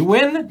 so we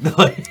win.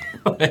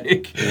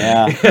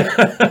 Yeah.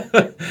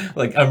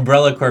 Like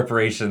umbrella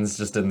corporations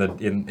just in the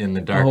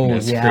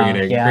darkness,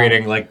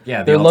 creating like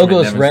the Their ultimate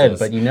logo's red, nemesis.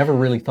 but you never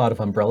really thought of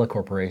Umbrella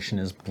Corporation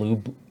as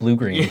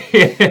blue-green.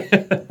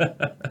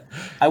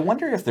 I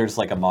wonder if there's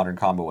like a modern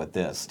combo with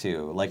this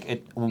too.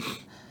 Like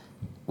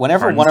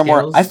whenever Harden one or more,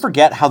 scales? I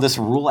forget how this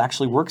rule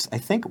actually works. I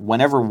think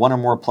whenever one or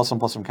more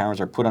 +1/+1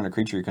 counters are put on a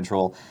creature you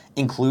control,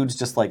 includes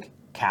just like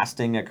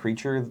casting a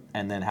creature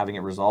and then having it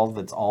resolve.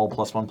 That's all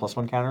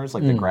 +1/+1 counters,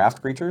 like the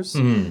graft creatures.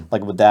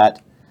 Like with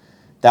that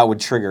would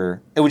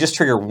trigger. It would just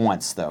trigger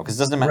once though, because it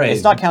doesn't matter. Right.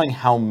 It's not counting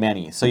how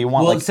many. So you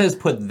want Well, like it says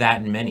put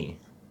that many.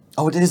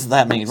 Oh, it is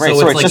that many, right? So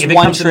So, it's it's like just if it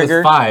one comes in with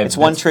trigger. 5, it's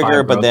one that's trigger,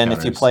 5 but growth then if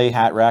you counters. play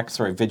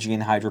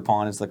Vigian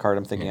Hydropon is the card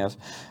I'm thinking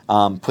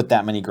of. Put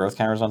that many growth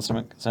counters on some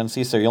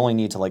Ascendancy, so you only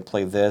need to like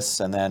play this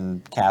and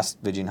then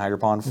cast Vigian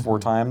Hydropon 4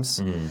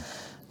 times.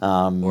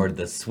 Or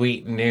the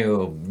sweet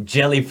new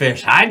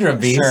jellyfish Hydra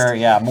Beast. Sure,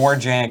 yeah, more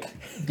jank.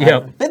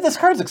 Yep. But this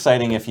card's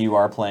exciting if you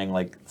are playing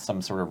like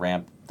some sort of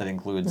ramp that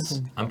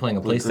includes. I'm playing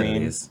a playset of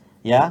Blue-green. these.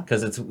 Yeah.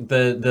 Because it's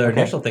the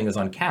initial thing is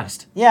on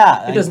cast.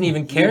 Yeah, It doesn't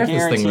even care if this thing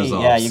guarantee-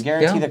 resolves. Yeah, you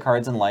guarantee Yeah. the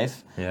cards in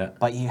life. Yeah.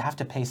 But you have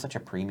to pay such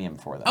a premium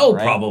for them. Oh,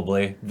 right?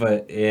 probably.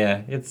 But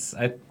yeah,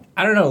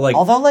 I don't know. Like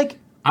Although, like,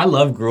 I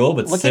love Gruul,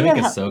 but looking Simic at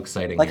is how- so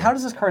exciting. Like, here. how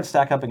does this card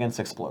stack up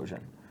against Explosion?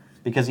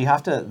 Because you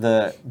have to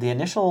the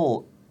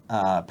initial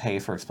pay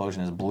for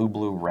Explosion is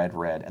blue,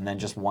 red, and then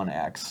just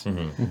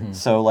 1x.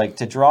 So, like,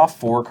 to draw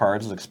 4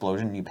 cards with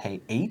Explosion, you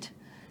pay 8.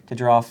 To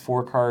draw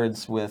 4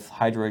 cards with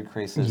Hydroid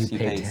Crisis, You you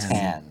pay pay 10.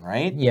 10,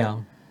 right? Yeah.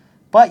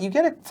 But you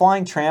get a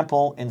flying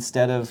trample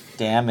instead of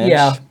damage.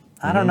 Yeah.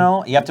 I don't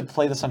know. You have to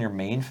play this on your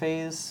main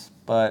phase,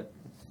 but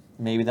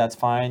maybe that's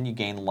fine. You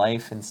gain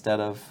life instead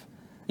of.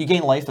 You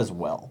gain life as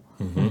well,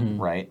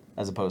 right?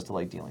 As opposed to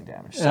like dealing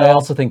damage. I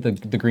also think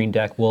the green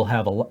deck will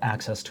have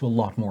access to a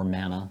lot more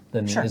mana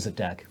than Sure. the Izzet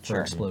deck for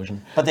Sure.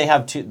 Explosion. But they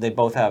have two. They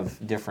both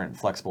have different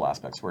flexible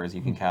aspects. Whereas you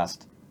can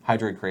cast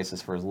Hydroid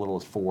Crisis for as little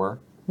as 4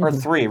 or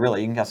 3.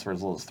 Really, you can cast for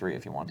as little as 3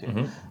 if you want to.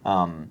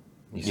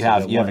 You still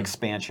have get you have one.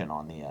 expansion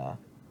on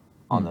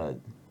the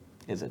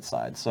Izzet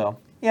side. So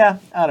yeah,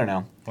 I don't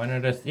know. Why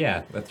not a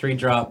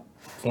 3-drop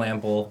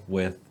flample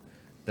with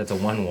that's a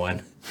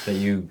 1/1 that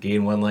you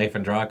gain 1 life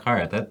and draw a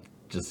card. That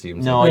just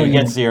seems No, like you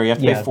get 0. You have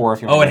to Yeah. pay 4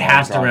 if you. Oh, want it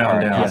has to draw a round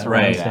card. It down, has to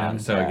round right? down,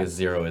 So I yeah. guess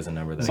 0 is a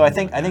number that. So I can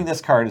think look at. this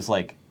card is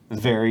like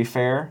very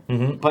fair.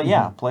 But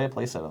yeah, play a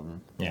playset of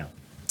them. Yeah.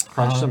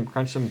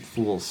 Crunch some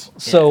fools.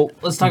 So,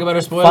 Let's talk about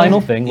our spoiler.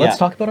 final thing, let's Yeah.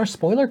 talk about our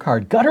spoiler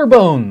card,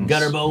 Gutterbones.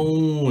 Gutter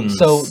bones.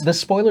 So this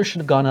spoiler should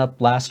have gone up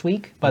last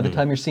week by the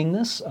time you're seeing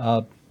this.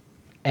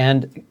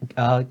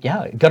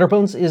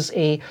 Gutterbones is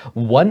a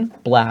 1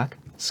 black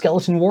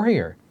skeleton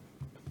warrior.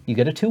 You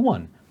get a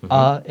 2/1.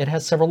 It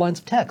has several lines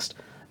of text.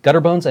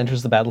 Gutterbones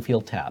enters the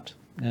battlefield tapped,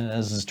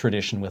 as is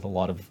tradition with a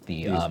lot of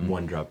the... These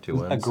 1-drop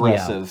 2/1s.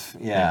 Aggressive,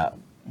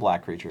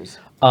 black creatures.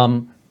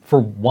 For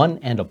 1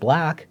 and a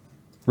black,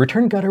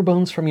 return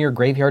Gutterbones from your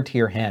graveyard to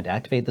your hand.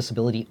 Activate this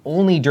ability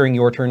only during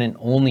your turn and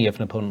only if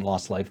an opponent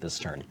lost life this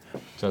turn.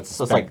 So it's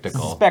So a it's like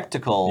spectacle.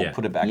 spectacle. Yeah.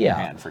 Put it back in your Yeah.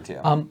 hand for 2.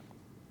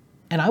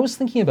 And I was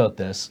thinking about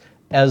this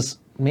as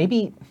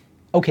maybe,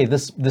 okay,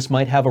 this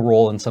might have a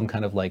role in some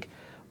kind of like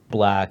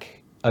black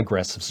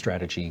aggressive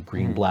strategy,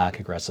 green-black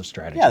aggressive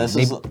strategy. yeah, this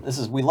Maybe-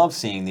 is we love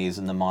seeing these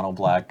in the mono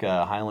black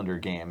Highlander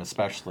game,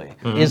 especially.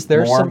 Is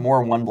there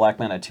more 1 black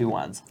mana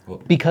 2/1s?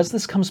 because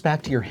this comes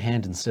back to your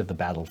hand instead of the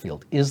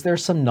battlefield, is there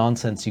some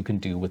nonsense you can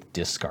do with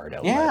discard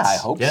outlets? Yeah, I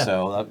hope Yeah.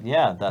 so.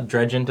 That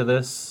Dredge into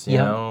this, you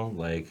Yeah. know,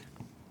 like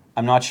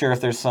I'm not sure if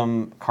there's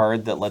some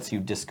card that lets you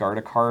discard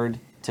a card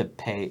to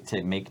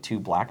make 2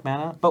 black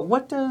mana. But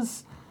what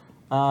does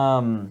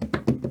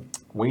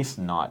Waste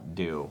Not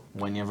do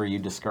whenever you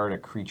discard a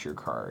creature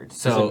card? Does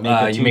so. it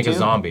make You make a 2/2?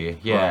 zombie.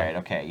 Yeah. Right.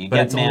 Okay. You But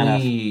get it's mana.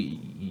 only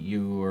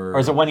your. Or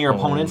is it when your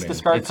opponents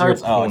discard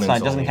cards? Oh, it's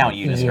not, it doesn't count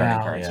you discarding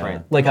Yeah. cards, Yeah.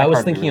 right? Like That I was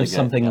card would be thinking really of good.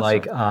 something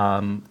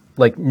Yeah,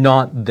 like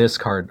not this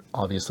card,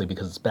 obviously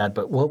because it's bad,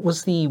 but what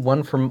was the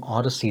one from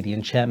Odyssey, the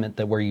enchantment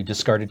that where you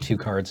discarded 2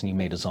 cards and you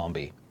made a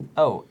zombie?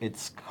 Oh,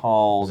 it's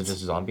called Is it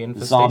just zombie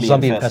infestation?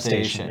 Zombie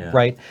Infestation, Infestation.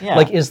 right? Yeah.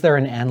 Like, is there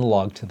an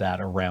analog to that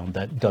around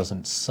that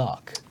doesn't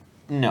suck?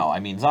 No, I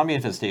mean Zombie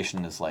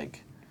Infestation is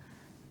like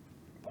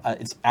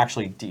it's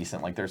actually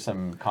decent. Like there's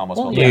some combos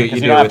Well, because you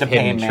you do don't it have to with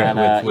pay hidden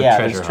mana. with Yeah,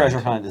 Treasure there's Treasure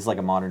Hunt. Hunt is like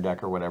a modern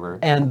deck or whatever.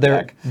 And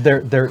deck.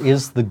 there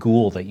is the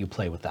ghoul that you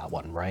play with that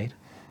one, right?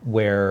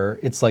 Where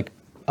it's like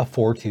a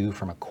 4/2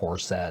 from a core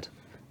set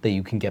that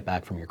you can get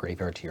back from your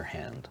graveyard to your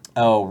hand.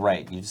 Oh,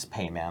 right. You just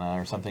pay mana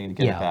or something to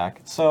get Yeah. it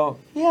back. So,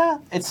 yeah,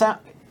 it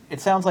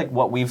sounds like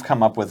what we've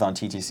come up with on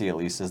TTC, at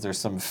least, is there's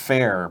some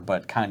fair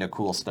but kind of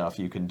cool stuff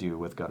you can do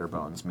with Gutter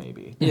Bones,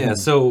 maybe. Yeah,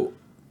 so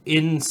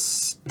in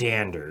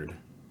Standard,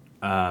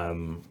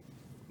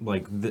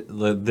 like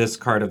this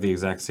card of the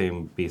exact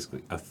same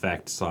basically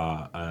effect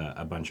saw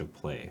a bunch of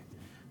play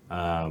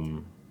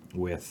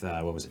with,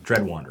 what was it,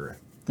 Dread Wanderer.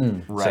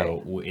 Right.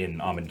 So in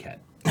Amonkhet.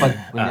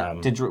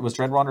 Was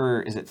Dread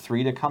Wanderer, is it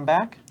 3 to come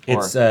back?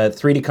 Or- It's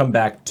 3 to come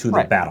back to the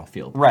Right.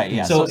 battlefield. Right,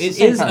 yeah, So so it's it the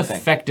same is kind of thing.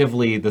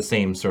 effectively the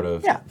same sort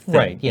of Yeah. thing.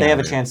 Right, yeah. They have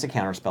a chance to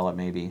counterspell it,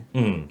 maybe.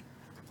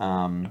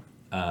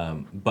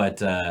 But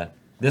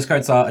this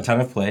card saw a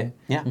ton of play.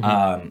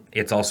 Yeah.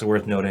 It's also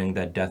worth noting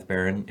that Death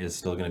Baron is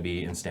still going to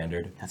be in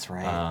Standard. That's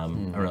right.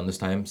 Around this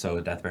time, so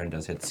Death Baron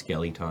does hit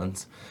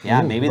Skeletons.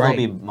 Yeah, Ooh, maybe right.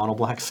 there'll be mono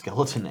black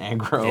skeleton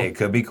aggro. It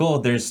could be cool.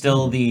 There's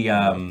still the.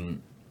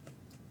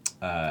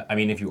 I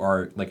mean, if you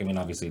are like, I mean,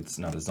 obviously it's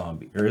not a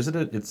zombie, or is it?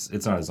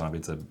 It's not a zombie.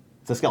 It's a.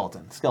 It's a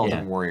skeleton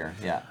Yeah. warrior.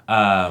 Yeah.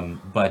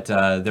 But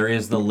there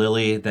is the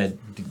Lily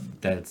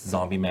that's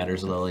Zombie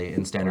Matters Lily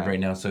in Standard right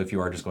now. So if you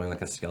are just going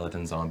like a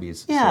skeleton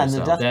zombies. Yeah, and the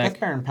sort of Death deck,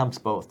 Baron pumps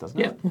both, doesn't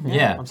Yeah, it?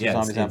 yeah, Pumps yeah.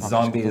 the It's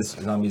zombies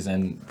zombies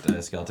and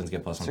skeletons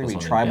get plus It's one gonna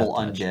plus be one. in tribal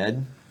death touch.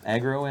 undead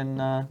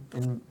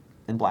aggro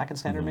in black and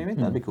standard, maybe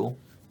that'd be cool.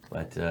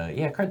 But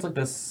yeah, cards like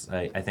this,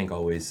 I think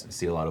always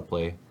see a lot of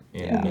play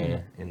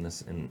in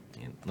this,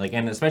 like,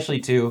 and especially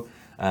too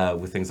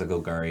with things like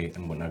Golgari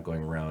and whatnot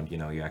going around. You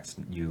know,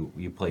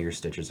 you play your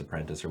Stitcher's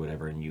Apprentice or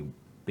whatever, and you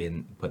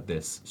put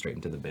this straight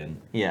into the bin.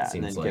 Yeah,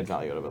 Seems and then like, get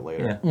value out of it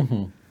later.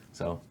 Yeah.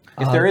 So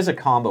If there is a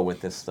combo with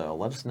this, though,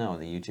 let us know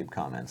in the YouTube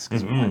comments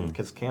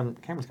because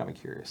Cameron's got me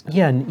curious now.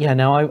 Yeah.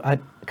 Now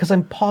because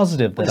I'm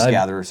positive that Just I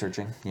gatherer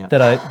searching. Yeah.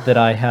 that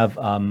I have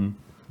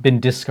been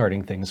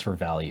discarding things for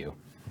value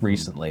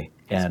recently,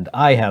 and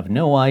I have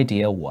no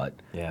idea what.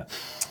 yeah.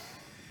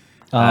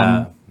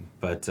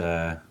 But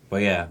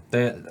yeah,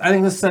 I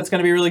think this set's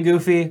gonna be really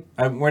goofy.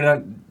 We're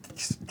not.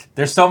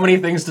 There's so many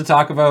things to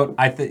talk about.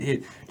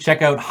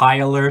 Check out High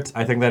Alert.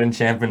 I think that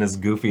enchantment is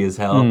goofy as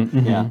hell.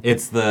 Yeah.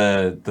 It's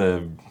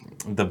the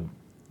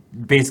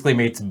basically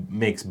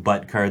makes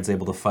butt cards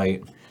able to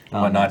fight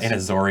and whatnot in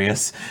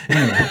Azorius.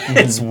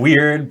 It's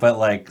weird, but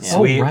like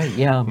sweet. Oh, right,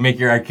 yeah. Make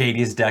your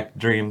Arcades deck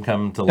dream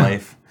come to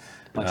life.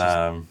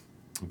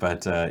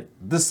 But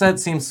this set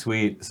seems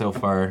sweet so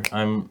far.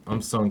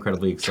 I'm so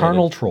incredibly excited.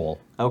 Charnel Troll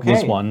was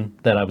Okay. one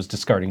that I was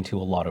discarding to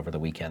a lot over the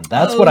weekend.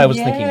 That's what I was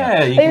thinking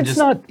yeah, of. you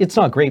can It's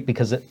not great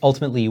because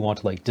ultimately you want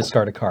to like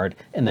discard a card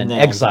and then then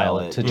exile exile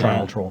it to it,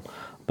 Charnel Troll.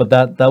 But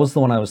that was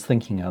the one I was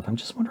thinking of. I'm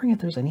just wondering if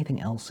there's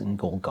anything else in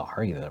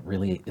Golgari that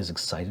really is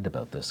excited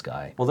about this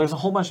guy. Well, there's a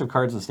whole bunch of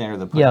cards in standard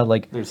that put, Yeah,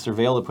 like- there's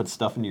Surveil that puts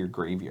stuff into your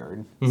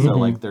graveyard. So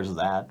like there's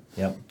that.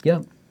 Yep. Yeah.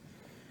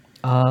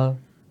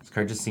 This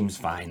card just seems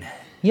fine.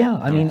 Yeah,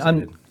 I mean,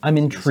 excited. I'm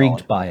intrigued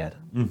solid. by it.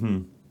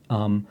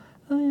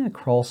 Oh yeah,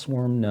 Crawl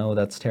Swarm, no,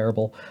 that's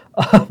terrible.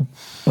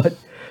 But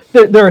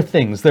there are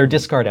things, there are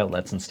discard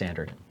outlets in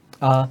Standard.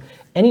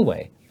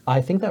 Anyway,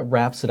 I think that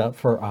wraps it up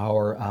for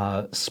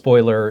our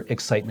spoiler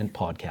excitement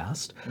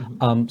podcast.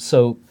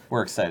 So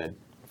We're excited.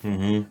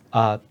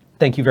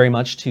 thank you very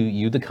much to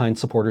you, the kind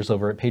supporters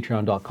over at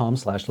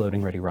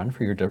patreon.com/loadingreadyrun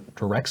for your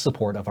direct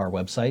support of our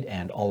website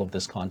and all of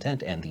this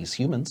content and these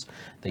humans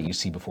that you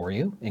see before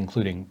you,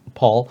 including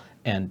Paul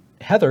and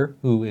Heather,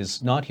 who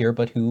is not here,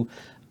 but who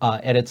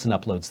edits and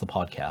uploads the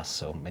podcast.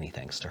 So many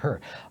thanks to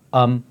her.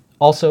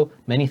 Also,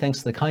 many thanks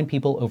to the kind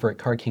people over at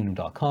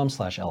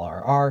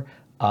cardkingdom.com/LRR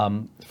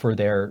for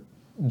their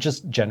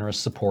just generous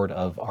support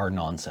of our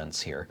nonsense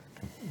here.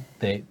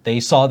 They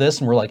saw this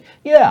and were like,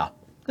 yeah,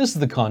 this is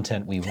the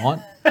content we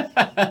want.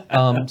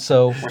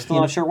 So We're still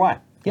not sure why.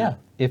 yeah,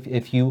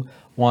 if you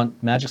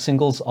want Magic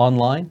singles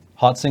online,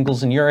 hot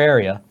singles in your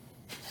area,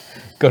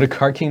 go to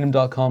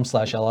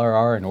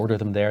cardkingdom.com/LRR and order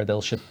them there.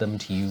 They'll ship them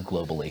to you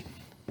globally.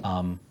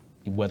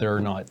 Whether or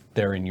not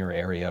they're in your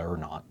area or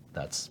not,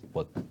 that's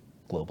what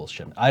global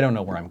shipment. I don't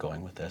know where I'm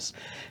going with this.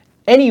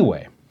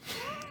 Anyway,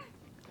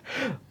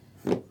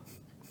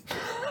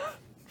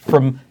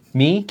 from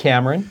me,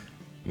 Cameron,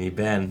 Me,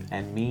 Ben.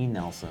 And me,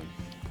 Nelson.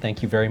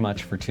 thank you very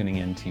much for tuning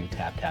in to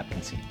Tap Tap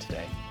Conceit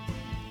today.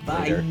 Bye.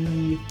 Later.